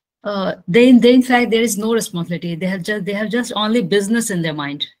 In fact, there is no responsibility. They have just only business in their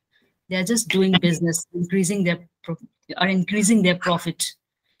mind. They are just doing business, increasing their profit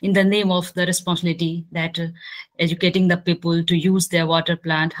in the name of the responsibility that educating the people to use their water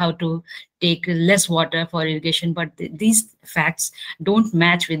plant, how to take less water for irrigation. But these facts don't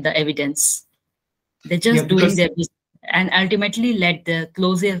match with the evidence. They're just doing their business, and ultimately led the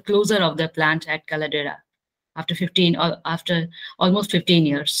closure of the plant at Caldera after almost 15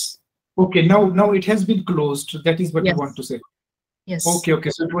 years. Okay, now it has been closed. That is what Yes. you want to say. Yes. Okay.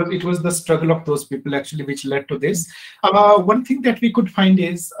 So it was the struggle of those people actually which led to this. One thing that we could find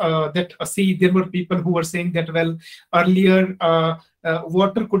is that there were people who were saying that, well, earlier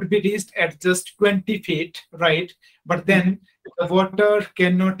water could be reached at just 20 feet, right? But then the water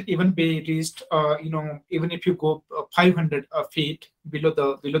cannot even be reached, even if you go 500 feet below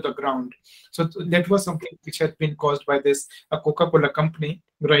the ground. So that was something which had been caused by this Coca-Cola company,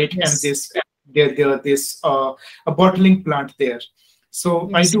 right? Yes. And this a bottling plant there.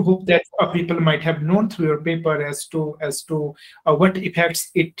 So I Yes. do hope that people might have known through your paper as to what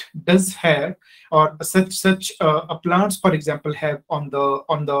effects it does have, or such plants, for example, have on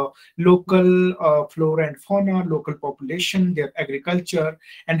the local flora and fauna, local population, their agriculture,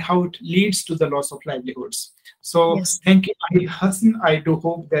 and how it leads to the loss of livelihoods. So Yes. thank you, Hassan. I do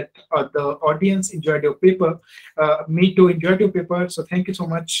hope that the audience enjoyed your paper. Me too enjoyed your paper. So thank you so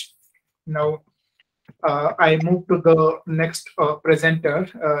much. Now, I move to the next presenter.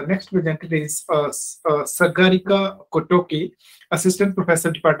 Next presenter is Sagarika Kotoki, Assistant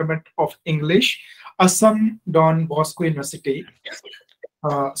Professor, Department of English, Assam Don Bosco University,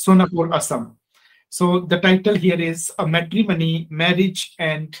 Sonapur, Assam. So the title here is Matrimony, Marriage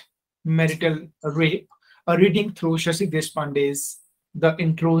and Marital Rape, a reading through Shashi Deshpande's The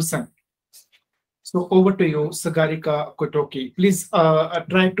Intrusion. So over to you, Sagarika Kotoki. Please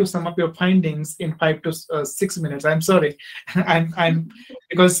try to sum up your findings in 5 to 6 minutes. I'm sorry, I'm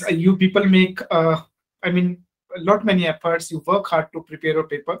because you people make many efforts. You work hard to prepare a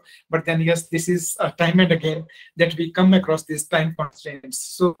paper, but then yes, this is time and again that we come across these time constraints.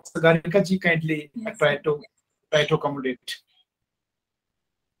 So Sagarika ji, kindly try to accommodate.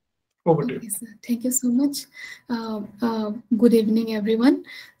 Over to you. Okay, sir. Thank you so much. Good evening, everyone.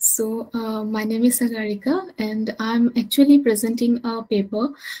 So my name is Sagarika, and I'm actually presenting a paper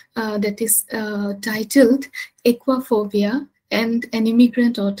that is titled Aquaphobia and an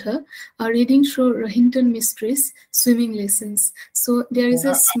Immigrant Author, reading through Rohinton Mysteries, Swimming Lessons. So there is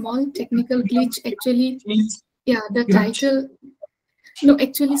a small technical glitch actually. Yeah, the title. No,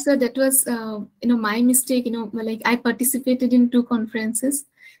 actually, sir, that was my mistake. Like I participated in 2 conferences.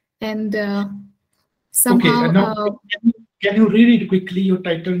 And somehow, okay, now can you read it quickly? Your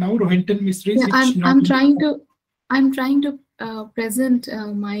title now, Rohinton Mysteries. Yeah, I'm trying to present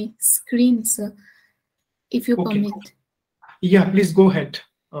my screen, sir, if you permit. Yeah, please go ahead.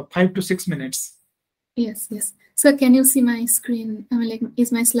 5 to 6 minutes. Yes. Sir, can you see my screen?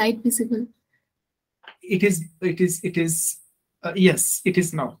 Is my slide visible? It is. Yes, it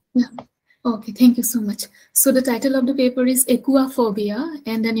is now. Yeah. Okay, thank you so much. So the title of the paper is Aquaphobia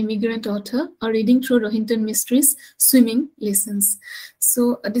and an Immigrant Author, a reading through Rohinton Mysteries, Swimming Lessons.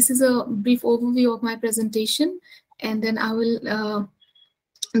 So this is a brief overview of my presentation, and then I will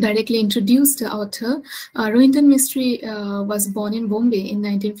directly introduce the author. Rohinton Mistry was born in Bombay in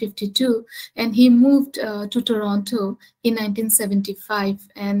 1952, and he moved to Toronto in 1975.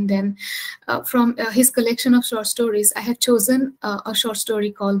 And then from his collection of short stories, I have chosen a short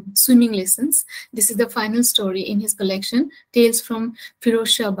story called Swimming Lessons. This is the final story in his collection, Tales from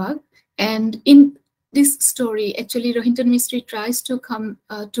Firozshah Bagh. And in this story, actually, Rohinton Mistry tries to come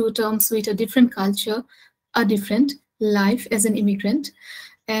to terms with a different culture, a different life as an immigrant.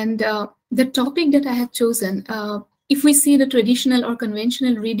 And the topic that I have chosen, if we see the traditional or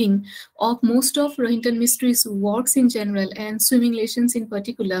conventional reading of most of Rohinton Mistry's works in general and Swimming Lessons in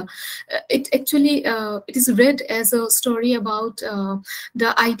particular, it actually it is read as a story about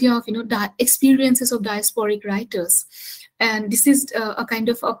the idea of the experiences of diasporic writers. And this is a kind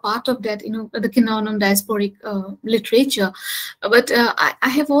of a part of that, the canon on diasporic literature. But I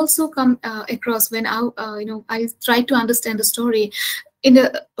have also come across when I try to understand the story. In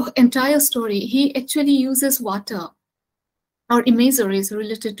the entire story, he actually uses water or imageries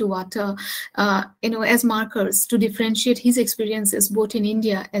related to water, as markers to differentiate his experiences both in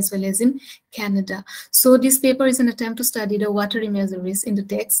India as well as in Canada. So this paper is an attempt to study the water imageries in the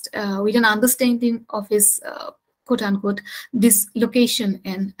text with an understanding of his quote-unquote dislocation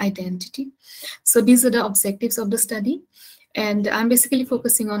and identity. So these are the objectives of the study, and I'm basically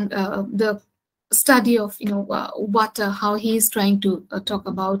focusing on the study of water, how he is trying to talk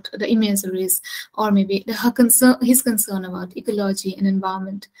about the imageries, or maybe his concern about ecology and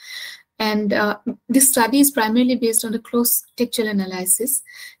environment. And this study is primarily based on the close textual analysis.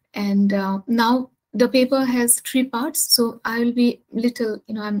 And now the paper has 3 parts, so I will be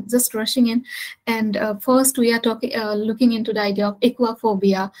I'm just rushing in. And first we are looking into the idea of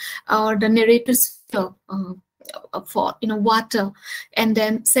aquaphobia, or the narrator's for water. And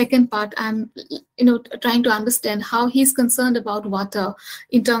then second part, I'm trying to understand how he's concerned about water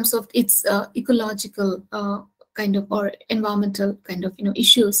in terms of its ecological kind of, or environmental kind of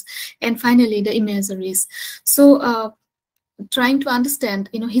issues. And finally the imageries. So trying to understand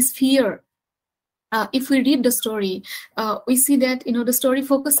his fear if we read the story, we see that the story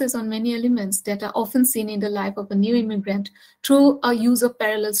focuses on many elements that are often seen in the life of a new immigrant through a use of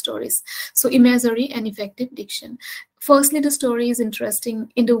parallel stories, so imagery and effective diction. Firstly, the story is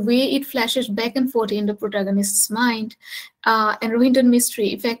interesting in the way it flashes back and forth in the protagonist's mind, and Rohinton Mystery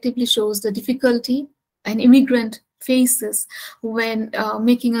effectively shows the difficulty an immigrant faces when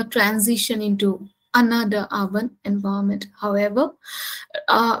making a transition into another urban environment. However,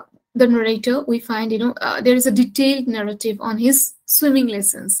 the narrator, we find, there is a detailed narrative on his swimming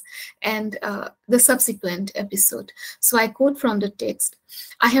lessons and the subsequent episode. So I quote from the text: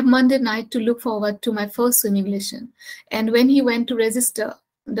 "I have Monday night to look forward to my first swimming lesson. And when he went to register,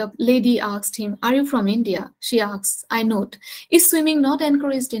 the lady asked him, 'Are you from India?' She asks, I note, 'Is swimming not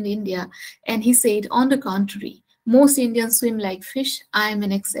encouraged in India?' And he said, 'On the contrary, most Indians swim like fish. I am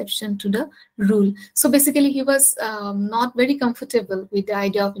an exception to the rule.'" So basically, he was not very comfortable with the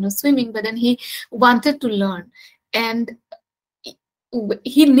idea of swimming, but then he wanted to learn, and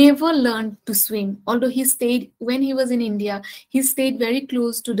he never learned to swim. Although he stayed, when he was in India, he stayed very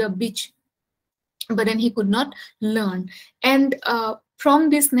close to the beach, but then he could not learn. And from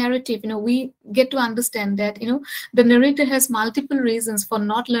this narrative, we get to understand that the narrator has multiple reasons for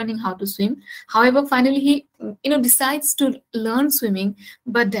not learning how to swim. However, finally he decides to learn swimming,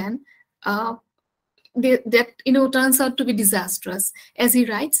 but then that turns out to be disastrous. As he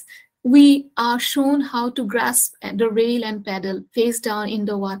writes, "We are shown how to grasp the rail and paddle face down in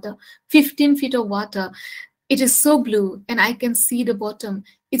the water, 15 feet of water. It is so blue and I can see the bottom.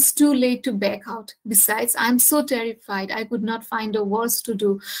 It's too late to back out. Besides, I'm so terrified I could not find the words to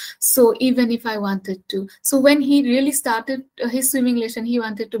do so even if I wanted to." So when he really started his swimming lesson, he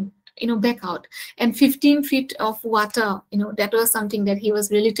wanted to back out. And 15 feet of water, that was something that he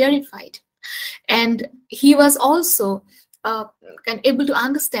was really terrified. And he was also able to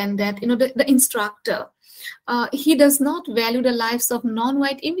understand that the instructor, he does not value the lives of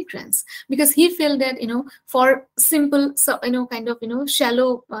non-white immigrants, because he felt that for simple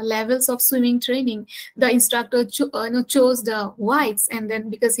shallow levels of swimming training, the instructor chose the whites, and then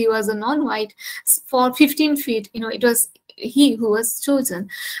because he was a non-white, for 15 feet it was he who was chosen.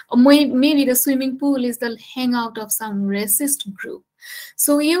 Maybe the swimming pool is the hangout of some racist group.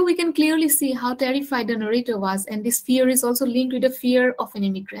 So here we can clearly see how terrified the narrator was, and this fear is also linked with the fear of an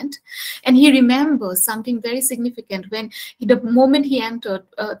immigrant. And he remembers something very significant. When the moment he entered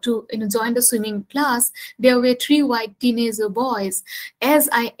to join the swimming class, there were 3 white teenager boys.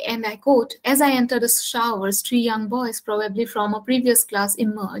 I quote, "As I entered the showers, 3 young boys, probably from a previous class,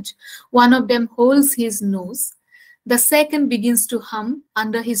 emerge. One of them holds his nose. The second begins to hum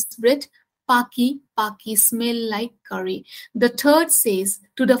under his breath, 'Paki, Paki, smell like curry.' The third says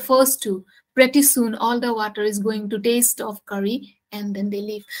to the first 2, 'Pretty soon all the water is going to taste of curry,' and then they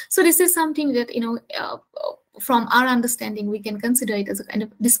leave." So this is something that, from our understanding, we can consider it as a kind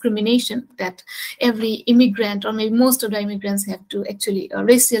of discrimination that every immigrant, or maybe most of the immigrants, have to actually,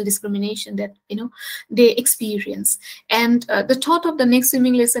 racial discrimination that, they experience. And the thought of the next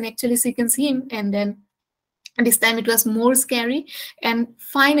swimming lesson actually sickens him, and then this time it was more scary. And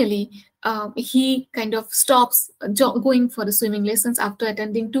finally, he kind of stops going for the swimming lessons after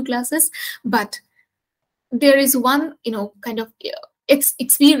attending 2 classes. But there is one, kind of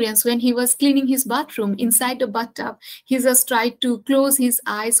experience when he was cleaning his bathroom inside the bathtub. He just tried to close his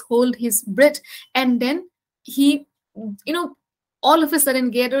eyes, hold his breath, and then he, all of a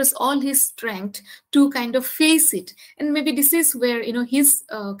sudden gathers all his strength to kind of face it. And maybe this is where his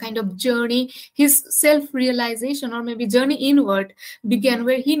kind of journey, his self-realization, or maybe journey inward began,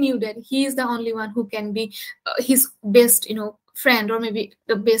 where he knew that he is the only one who can be his best friend, or maybe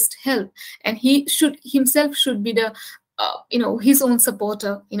the best help, and he himself should be the his own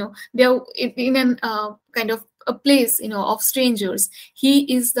supporter. There in an kind of a place of strangers,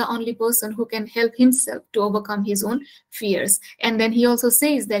 he is the only person who can help himself to overcome his own fears. And then he also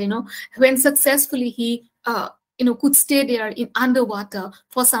says that when successfully he could stay there in underwater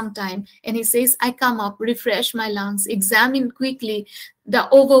for some time, and he says, "I come up, refresh my lungs, examine quickly the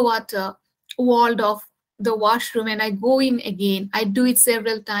overwater wall of the washroom, and I go in again. I do it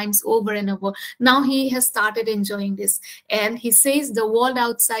several times over and over." Now he has started enjoying this, and he says, "The world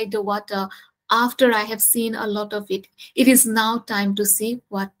outside the water, after I have seen a lot of it, it is now time to see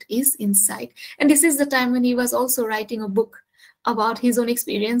what is inside." And this is the time when he was also writing a book about his own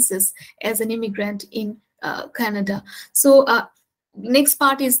experiences as an immigrant in Canada. So next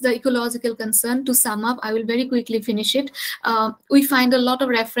part is the ecological concern. To sum up, I will very quickly finish it. We find a lot of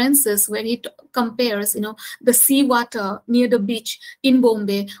references where he compares, the seawater near the beach in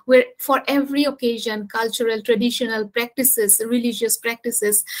Bombay, where for every occasion, cultural, traditional practices, religious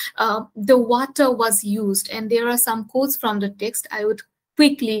practices, the water was used. And there are some quotes from the text. I would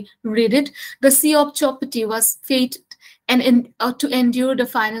quickly read it. The sea of Chopati was fated and to endure the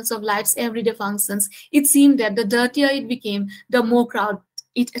finals of life's everyday functions. It seemed that the dirtier it became, the more crowd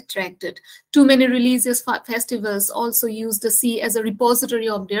it attracted. Too many religious festivals also use the sea as a repository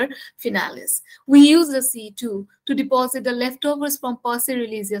of their finales. We use the sea too to deposit the leftovers from Parsi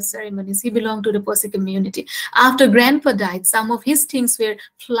religious ceremonies. He belonged to the Parsi community. After Grandpa died, some of his things were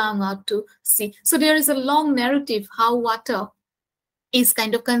flung out to sea. So there is a long narrative how water is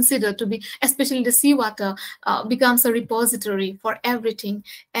kind of considered to be, especially the seawater, becomes a repository for everything.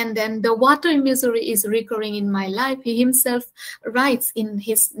 And then the water imagery is recurring in my life. He himself writes in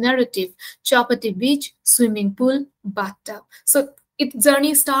his narrative, Chapati beach, swimming pool, bathtub. So its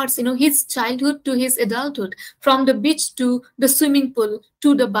journey starts, his childhood to his adulthood, from the beach to the swimming pool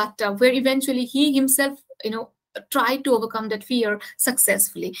to the bathtub, where eventually he himself, try to overcome that fear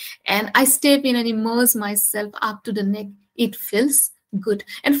successfully. And I step in and immerse myself up to the neck. It feels good.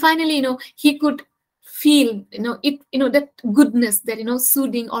 And finally, he could feel, that goodness, that,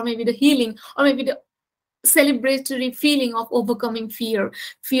 soothing, or maybe the healing, or maybe the celebratory feeling of overcoming fear.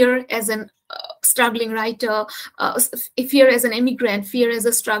 Fear as an struggling writer, fear as an immigrant, fear as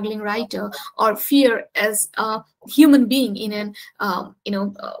a struggling writer, or fear as a human being in an,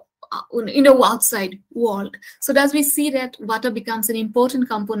 outside world. So as we see that water becomes an important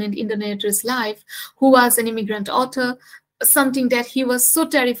component in the narrator's life, who was an immigrant author, something that he was so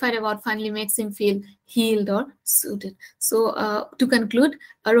terrified about finally makes him feel healed or soothed. So to conclude,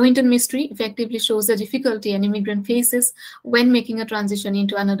 Rohinton Mystery effectively shows the difficulty an immigrant faces when making a transition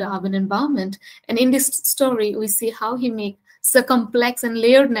into another urban environment. And in this story, we see how he makes a complex and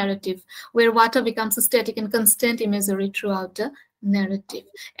layered narrative where water becomes a static and constant imagery throughout the narrative.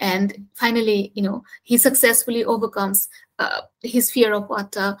 And finally, he successfully overcomes his fear of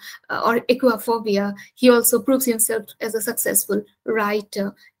water or aquaphobia. He also proves himself as a successful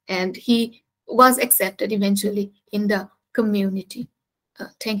writer, and he was accepted eventually in the community.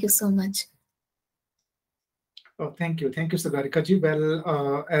 Thank you so much. Oh, thank you, Sagarika ji.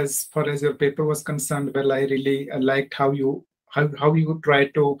 Well, as far as your paper was concerned, well, I really liked how you try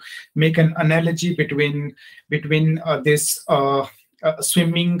to make an analogy between this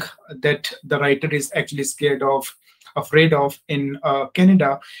swimming that the writer is actually afraid of in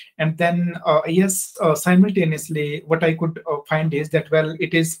Canada, and then yes, simultaneously what I could find is that, well,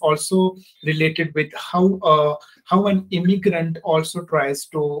 it is also related with how an immigrant also tries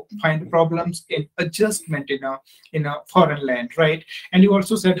to find problems in adjustment in a foreign land, right? And you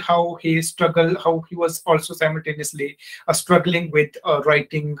also said how he was also simultaneously struggling with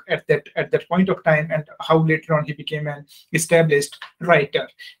writing at that point of time, and how later on he became an established writer.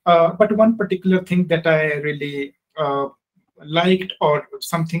 But one particular thing that I really liked, or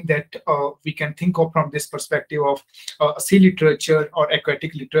something that we can think of from this perspective of sea literature or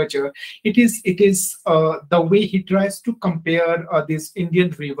aquatic literature, it is the way he tries to compare these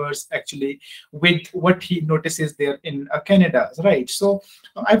Indian rivers actually with what he notices there in Canada, right? So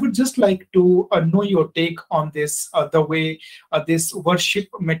I would just like to know your take on this, the way this worship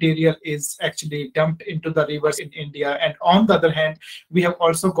material is actually dumped into the rivers in India, and on the other hand, we have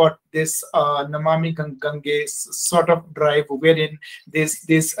also got this Namami Gange sort of drive, wherein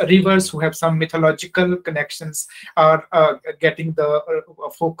these rivers who have some mythological connections are getting the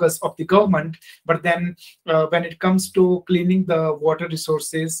focus of the government. But then when it comes to cleaning the water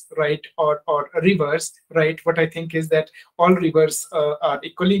resources, right, or rivers, right, what I think is that all rivers are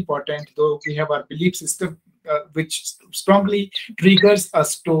equally important, though we have our belief system which strongly triggers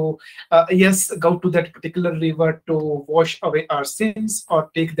us to yes, go to that particular river to wash away our sins or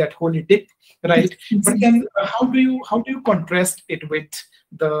take that holy dip, right? But then how do you contrast it with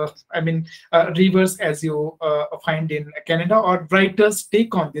the rivers as you find in Canada, or writers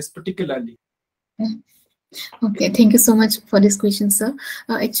take on this particularly? Okay, thank you so much for this question, sir.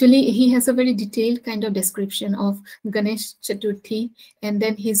 Actually, he has a very detailed kind of description of Ganesh Chaturthi, and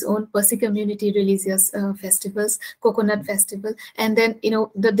then his own Parsi community religious festivals, Coconut Festival, and then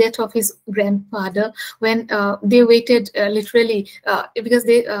the death of his grandfather, when they waited literally because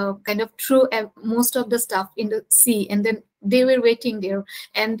they kind of threw most of the stuff in the sea, and then they were waiting there,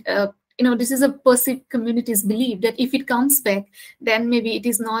 and this is a Parsi community's belief that if it comes back, then maybe it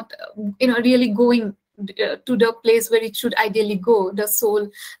is not really going to the place where it should ideally go, the soul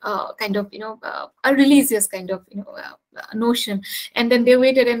kind of, a religious kind of, notion. And then they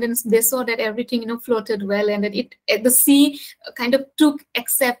waited, and then they saw that everything, floated well, and that the sea kind of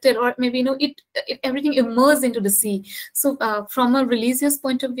accepted, or maybe, everything immersed into the sea. So from a religious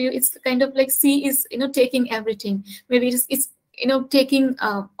point of view, it's kind of like sea is, taking everything. Maybe it's taking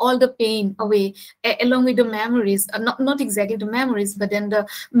all the pain away, along with the memories, not exactly the memories, but then the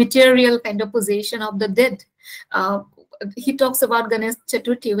material kind of possession of the dead. He talks about Ganesh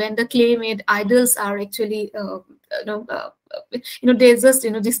Chaturthi, when the clay-made idols are actually, they just,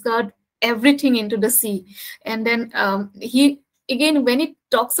 discard everything into the sea. And then he, again, when it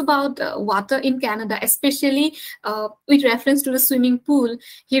talks about water in Canada, especially with reference to the swimming pool,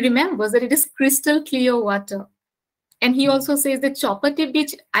 he remembers that it is crystal clear water. And he also says that Chopati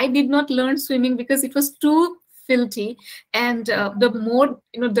Beach, I did not learn swimming because it was too filthy, and the more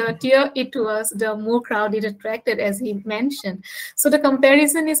dirtier it was, the more crowd it attracted, as he mentioned. So the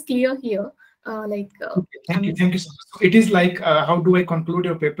comparison is clear here. Thank you so much. So it is like, how do I conclude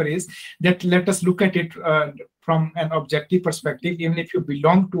your paper is that let us look at it from an objective perspective. Even if you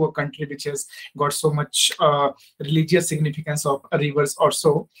belong to a country which has got so much religious significance of rivers or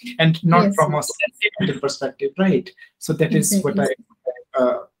so, and not from a sentimental perspective, right? So that is what I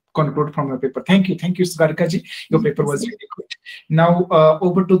conclude from your paper. Thank you, Sugarika-ji. Your paper was really good. Now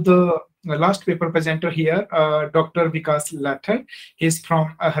over to the last paper presenter here, Dr. Vikas Lathar. He's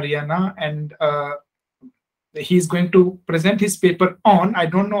from Haryana, and he's going to present his paper on, I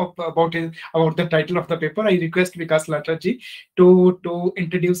don't know about the title of the paper. I request Vikas Lathar ji to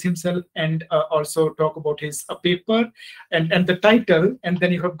introduce himself and also talk about his paper and the title, and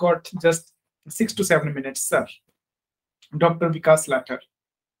then you have got just 6 to 7 minutes, sir. Dr. Vikas Lathar.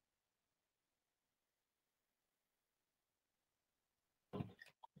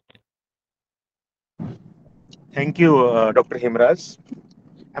 Thank you, Dr. Himraj.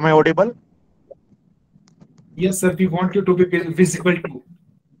 Am I audible? Yes, sir. We want you to be visible too,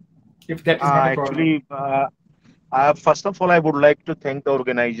 if that is not a problem. Actually, first of all, I would like to thank the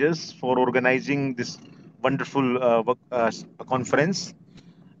organizers for organizing this wonderful conference,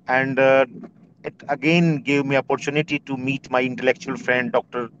 and it again gave me opportunity to meet my intellectual friend,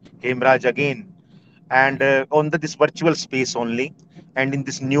 Dr. Hemraj, again, and on this virtual space only, and in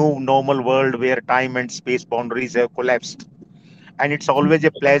this new normal world where time and space boundaries have collapsed. And it's always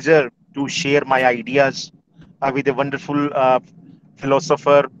a pleasure to share my ideas with a wonderful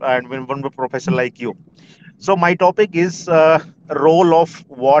philosopher and wonderful professor like you. So my topic is role of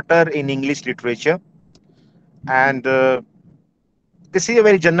water in English literature, and this is a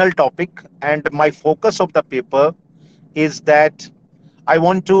very general topic. And my focus of the paper is that I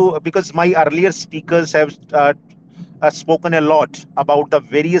want to, because my earlier speakers have spoken a lot about the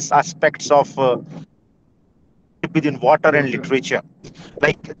various aspects of within water and literature,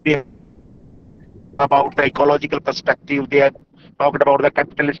 like they have about the ecological perspective, they have talked about the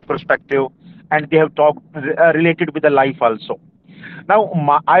capitalist perspective, and they have talked related with the life also. Now,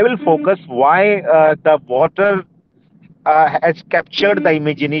 I will focus why the water has captured the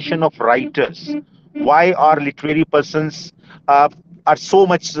imagination of writers. Why our literary persons are so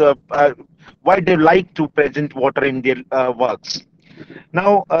much, why they like to present water in their works.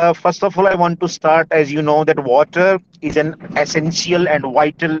 Now, first of all, I want to start, as you know, that water is an essential and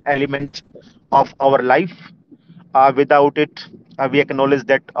vital element of our life. Without it, we acknowledge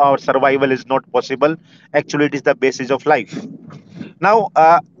that our survival is not possible. Actually, it is the basis of life. Now,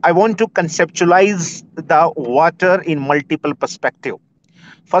 I want to conceptualize the water in multiple perspective.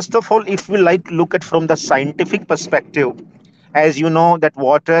 First of all, if we look at from the scientific perspective, as you know, that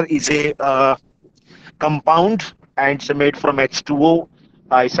water is a compound, and it's made from H2O.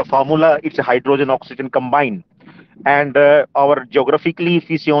 It's a formula. It's a hydrogen oxygen combined. And our geographically, if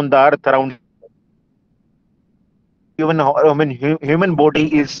you see on the earth around, even human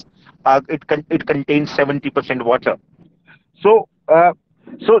body is it contains 70% water. So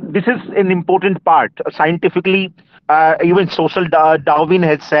so this is an important part scientifically. Even social Darwin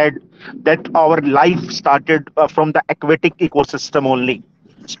has said that our life started from the aquatic ecosystem only,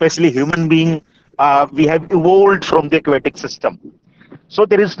 especially human being. We have evolved from the aquatic system. So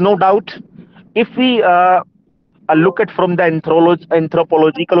there is no doubt, if we look at from the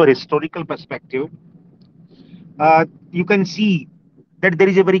anthropological or historical perspective, you can see that there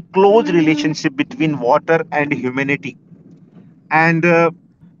is a very close relationship between water and humanity. And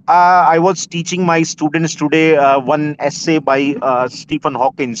I was teaching my students today one essay by Stephen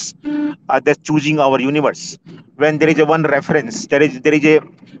Hawkins, that's Choosing Our Universe. When there is a one reference, there is a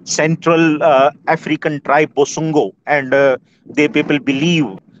central African tribe Bosungo, and they people believe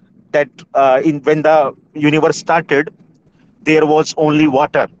that in when the universe started, there was only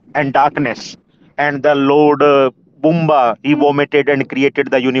water and darkness. And the Lord Bumba, he vomited and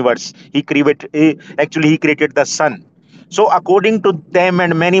created the universe. He created the sun. So according to them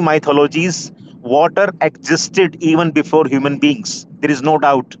and many mythologies, water existed even before human beings. There is no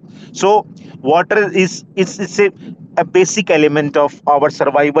doubt. So water is a basic element of our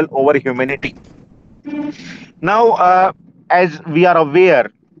survival over humanity. Now, as we are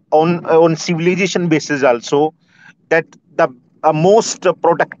aware, on civilization basis also, that the most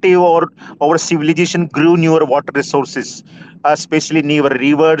productive or our civilization grew near water resources, especially near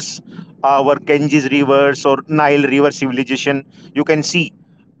rivers, our Ganges rivers or Nile river civilization. You can see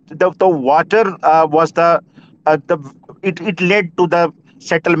the water was the it led to the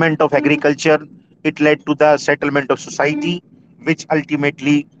settlement of agriculture. It led to the settlement of society, which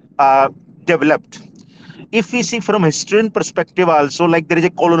ultimately developed. If we see from historian perspective also, like there is a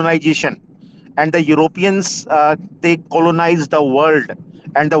colonization, and the Europeans, they colonized the world,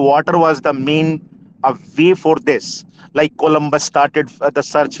 and the water was the main way for this. Like Columbus started the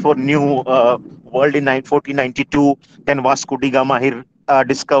search for new world in 1492. Then Vasco da Gama here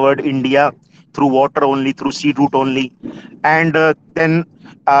discovered India through water only, through sea route only. And then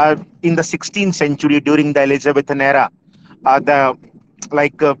in the 16th century, during the Elizabethan era, the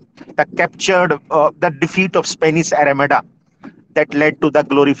like the captured the defeat of Spanish Armada, that led to the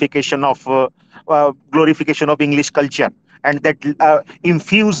glorification of English culture, and that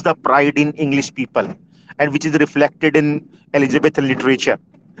infused the pride in English people, and which is reflected in Elizabethan literature.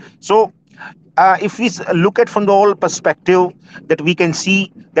 So, if we look at from the whole perspective, that we can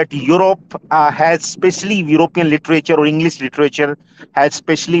see that Europe has, especially European literature or English literature, has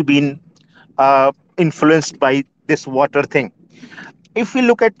especially been influenced by this water thing. If we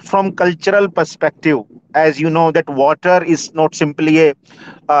look at from cultural perspective, as you know, that water is not simply a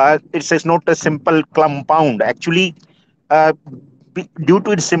it's not a simple compound. Actually, uh, due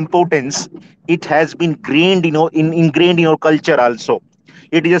to its importance, it has been ingrained in our culture also.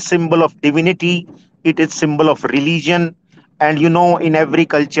 It is a symbol of divinity. It is symbol of religion. And in every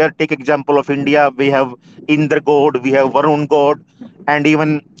culture, take example of India, we have Indra god, we have Varun god, and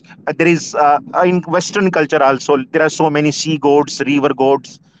even there is in Western culture also, there are so many sea gods, river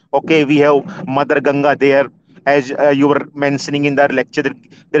gods. Okay, we have Mother Ganga there, as you were mentioning in that lecture.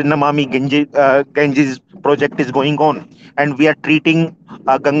 There Namami Ganges project is going on, and we are treating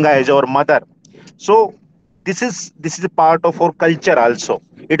Ganga as our mother. So this is a part of our culture also.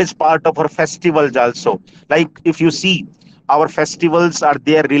 It is part of our festivals also. Like if you see, our festivals are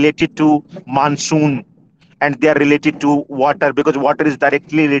there related to monsoon, and they are related to water, because water is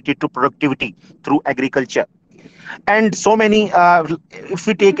directly related to productivity through agriculture. And so many if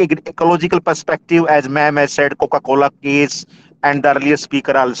we take ecological perspective, as ma'am has said, Coca-Cola case, and the earlier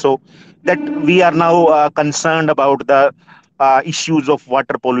speaker also, that we are now concerned about the issues of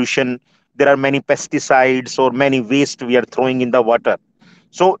water pollution. There are many pesticides or many waste we are throwing in the water.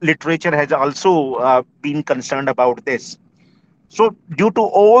 So literature has also been concerned about this. So due to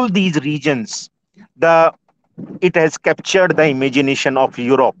all these regions, the it has captured the imagination of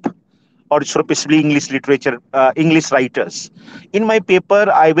Europe, or especially English literature, English writers. In my paper,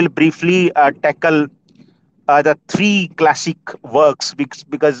 I will briefly tackle the three classic works,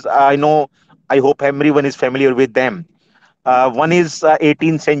 because I know, I hope everyone is familiar with them. One is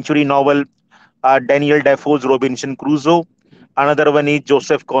 18th century novel, Daniel Defoe's Robinson Crusoe. Another one is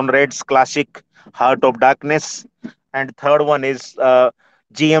Joseph Conrad's classic Heart of Darkness. And third one is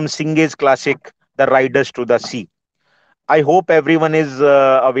J.M. Singh's classic The Riders to the Sea. I hope everyone is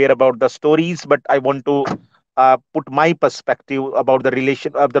aware about the stories, but I want to put my perspective about the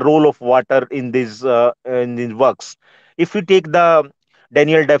relation of the role of water in these works. If you take the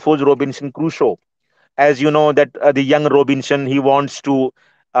Daniel Defoe's Robinson Crusoe, as you know, that the young Robinson, he wants to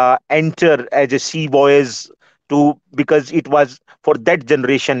enter as a sea voyage, to because it was, for that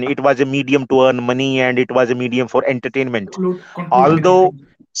generation, it was a medium to earn money, and it was a medium for entertainment. Conclude, Although conclude.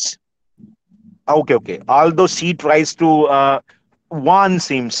 Okay, okay. Although she tries to warns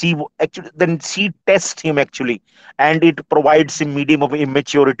him, she tests him actually, and it provides him medium of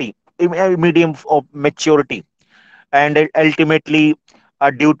immaturity, medium of maturity, and ultimately,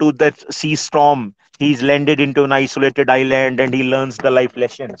 due to that sea storm, he's landed into an isolated island, and he learns the life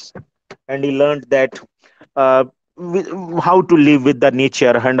lessons, and he learned that uh, how to live with the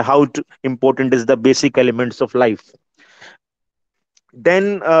nature, and important is the basic elements of life.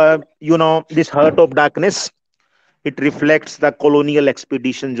 Then, this Heart of Darkness, it reflects the colonial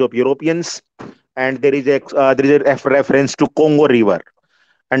expeditions of Europeans, and there is a reference to Congo River,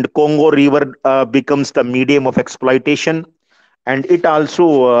 and Congo River becomes the medium of exploitation, and it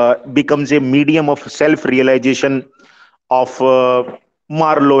also becomes a medium of self-realization of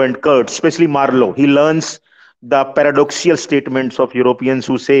Marlowe and Kurtz, especially Marlowe. He learns the paradoxical statements of Europeans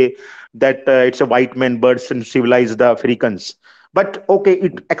who say that it's a white man birds and civilize the Africans. But okay,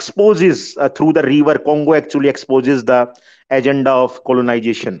 it exposes through the river Congo actually exposes the agenda of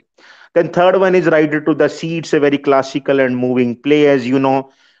colonization. Then third one is Rider to the Sea. It's a very classical and moving play, as you know,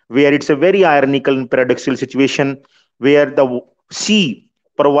 where it's a very ironical and paradoxical situation where the sea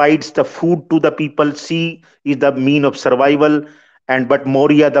provides the food to the people. Sea is the mean of survival, and but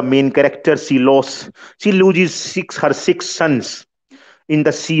Moria, the main character, she loses her six sons in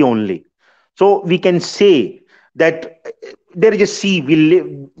the sea only. So we can say that there is a sea.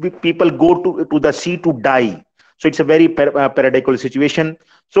 People go to the sea to die. So it's a very paradoxical situation.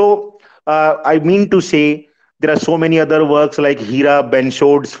 So I mean to say there are so many other works like Hira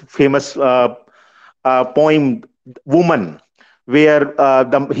Benshaud's famous poem "Woman," where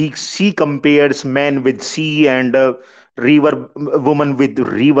she compares man with sea and river woman with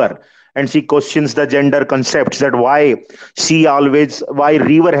river, and she questions the gender concepts that why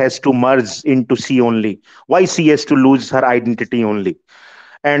river has to merge into sea only, why sea has to lose her identity only.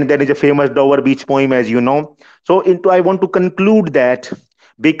 And there is a famous Dover Beach poem, as you know. So into I want to conclude that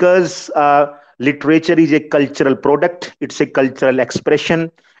because literature is a cultural product, it's a cultural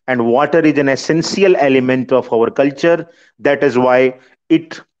expression, and water is an essential element of our culture. That is why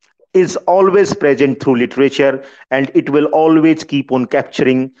it is always present through literature, and it will always keep on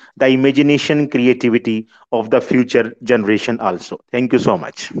capturing the imagination, creativity of the future generation also. Thank you so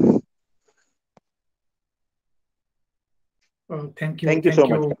much. Thank you, Thank you so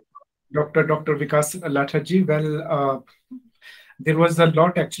much. Dr. Vikas Lathaji. Well, there was a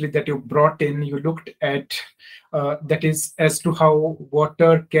lot actually that you brought in. You looked at that is as to how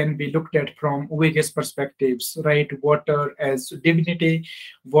water can be looked at from various perspectives, right? Water as divinity,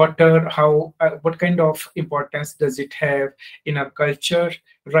 water, how what kind of importance does it have in our culture,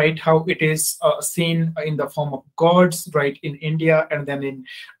 right? How it is seen in the form of gods, right, in India, and then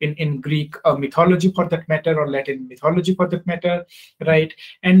in Greek mythology for that matter, or Latin mythology for that matter, right?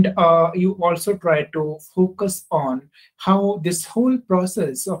 And you also try to focus on how this whole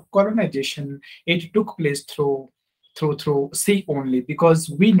process of colonization, it took place through sea only, because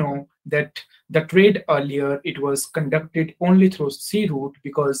we know that the trade earlier, it was conducted only through sea route,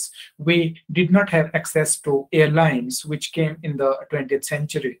 because we did not have access to airlines which came in the 20th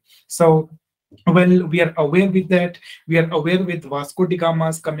century. So well, we are aware with that. We are aware with Vasco da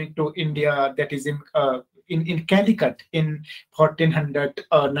Gama's coming to India, that is in Calicut in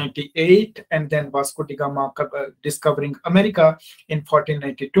 1498, and then Vasco da Gama discovering America in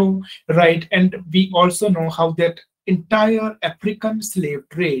 1492, right? And we also know how that entire African slave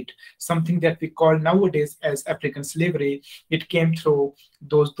trade, something that we call nowadays as African slavery, it came through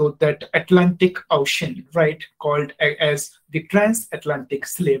that Atlantic Ocean, right, called as the transatlantic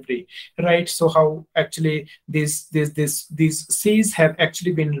slavery, right? So how actually these seas have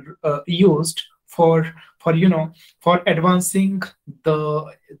actually been used for for advancing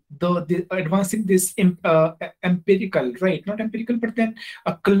advancing this empirical, right, not empirical, but then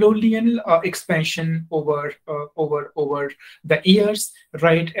a colonial expansion over the years,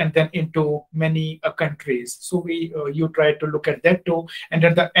 right, and then into many countries. So we you try to look at that too, and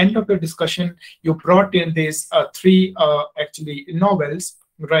at the end of the discussion you brought in these three actually novels,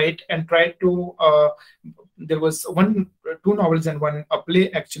 right, and tried to there was two novels and one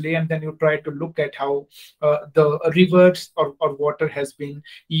play actually, and then you try to look at how the rivers or water has been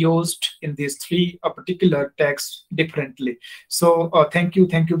used in these three particular texts differently. So thank you,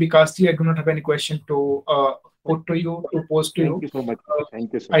 Vikasji. I do not have any question to put to you, to pose to you. Thank you so much.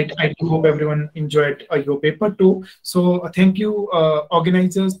 Thank you so much. I do hope everyone enjoyed your paper too. So thank you,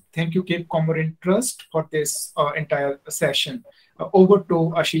 organizers. Thank you, Cape Comorin Trust, for this entire session. Over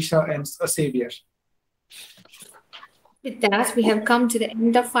to Ashisha and Xavier. With that, we have come to the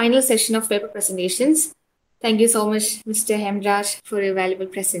end of final session of paper presentations. Thank you so much, Mr. Hemraj, for your valuable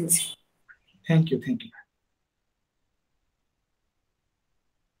presence. Thank you.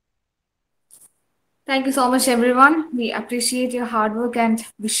 Thank you so much, everyone. We appreciate your hard work and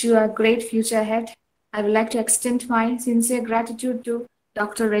wish you a great future ahead. I would like to extend my sincere gratitude to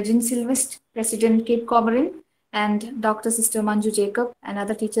Dr. Regine Sylvest, President Cape Comorin, and Dr. Sister Manju Jacob and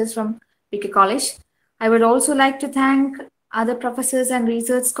other teachers from PK College. I would also like to thank other professors and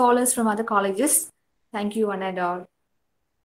research scholars from other colleges. Thank you one and all.